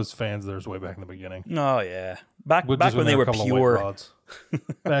 I was fans of theirs way back in the beginning. Oh yeah. Back when they were pure.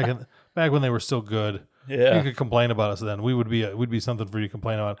 back when they were still good. Yeah. You could complain about us then. We'd be something for you to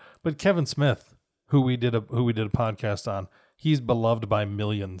complain about. But Kevin Smith, who we did a podcast on, he's beloved by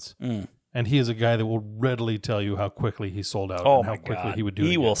millions. And he is a guy that will readily tell you how quickly he sold out and how quickly he would do it.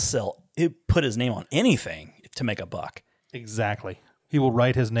 He will sell. He put his name on anything to make a buck. Exactly. He will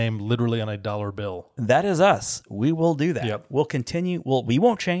write his name literally on a dollar bill. That is us. We will do that. Yep. We'll continue. We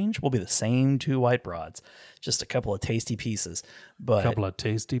won't change. We'll be the same two white broads. Just a couple of tasty pieces. But a couple of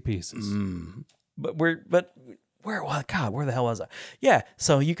tasty pieces. But where the hell was I? Yeah.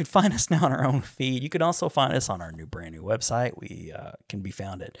 So you can find us now on our own feed. You can also find us on our brand new website. We can be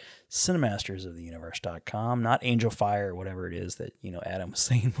found at cinemastersoftheuniverse.com, not Angelfire or whatever it is that Adam was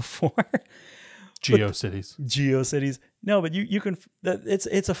saying before. GeoCities. No, but you can.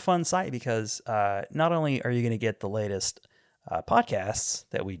 It's a fun site because not only are you going to get the latest podcasts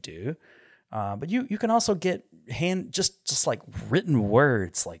that we do, but you can also get just like written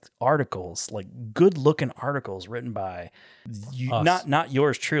words, like articles, like good looking articles written by you, not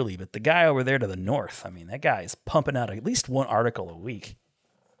yours truly, but the guy over there to the north. I mean, that guy is pumping out at least one article a week.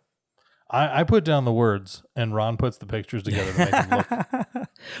 I put down the words, and Ron puts the pictures together to make them look.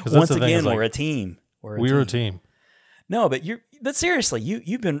 Once again, we're a team. We're a team. No, but seriously,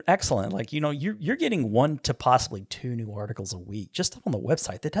 you've been excellent. Like you're getting 1 to possibly 2 new articles a week just up on the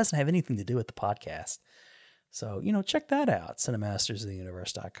website that doesn't have anything to do with the podcast. So check that out,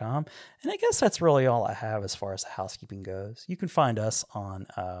 cinemastersoftheuniverse.com. And I guess that's really all I have as far as the housekeeping goes. You can find us on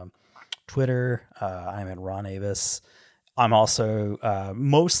Twitter. I'm at Ron Avis. I'm also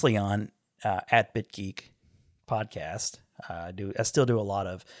mostly on at BitGeek Podcast. I still do a lot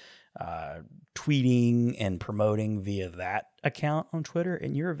of tweeting and promoting via that account on Twitter,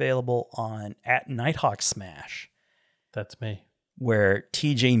 and you're available on at Nighthawk Smash. That's me. Where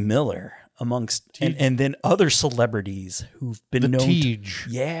TJ Miller amongst and then other celebrities who've been known. Tej.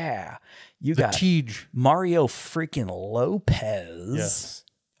 Yeah, you got Tej. Mario freaking Lopez. Yes,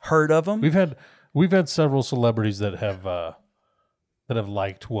 heard of him? We've had several celebrities that have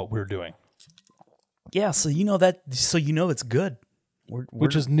liked what we're doing. Yeah, so it's good.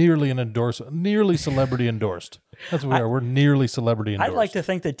 Which is nearly an endorsement, nearly celebrity endorsed. That's what we are. We're nearly celebrity endorsed. I'd like to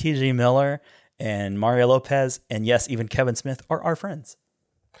think that TJ Miller and Mario Lopez and yes, even Kevin Smith are our friends.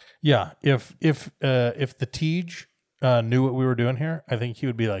 Yeah, if the Tej knew what we were doing here, I think he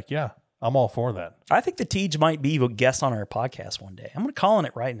would be like, yeah, I'm all for that. I think the Tej might be a guest on our podcast one day. I'm going to call on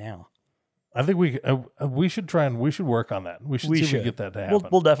it right now. I think we should try and we should work on that. We should get that to happen.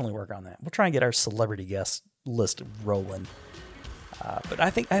 We'll definitely work on that. We'll try and get our celebrity guest list rolling. But I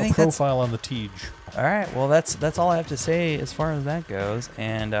think profile on the Tej. All right. Well, that's all I have to say as far as that goes.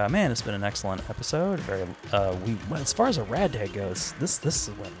 And man, it's been an excellent episode. Very as far as a rad tag goes, this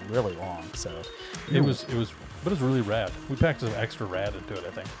went really long. So it was really rad. We packed some extra rad into it.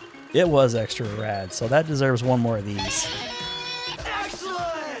 I think it was extra rad. So that deserves one more of these.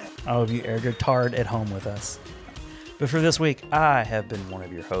 I hope you air guitarred at home with us. But for this week, I have been one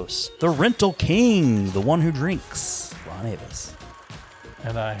of your hosts, the Rental King, the one who drinks, Ron Avis.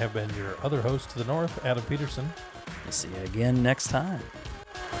 And I have been your other host to the north, Adam Peterson. We'll see you again next time.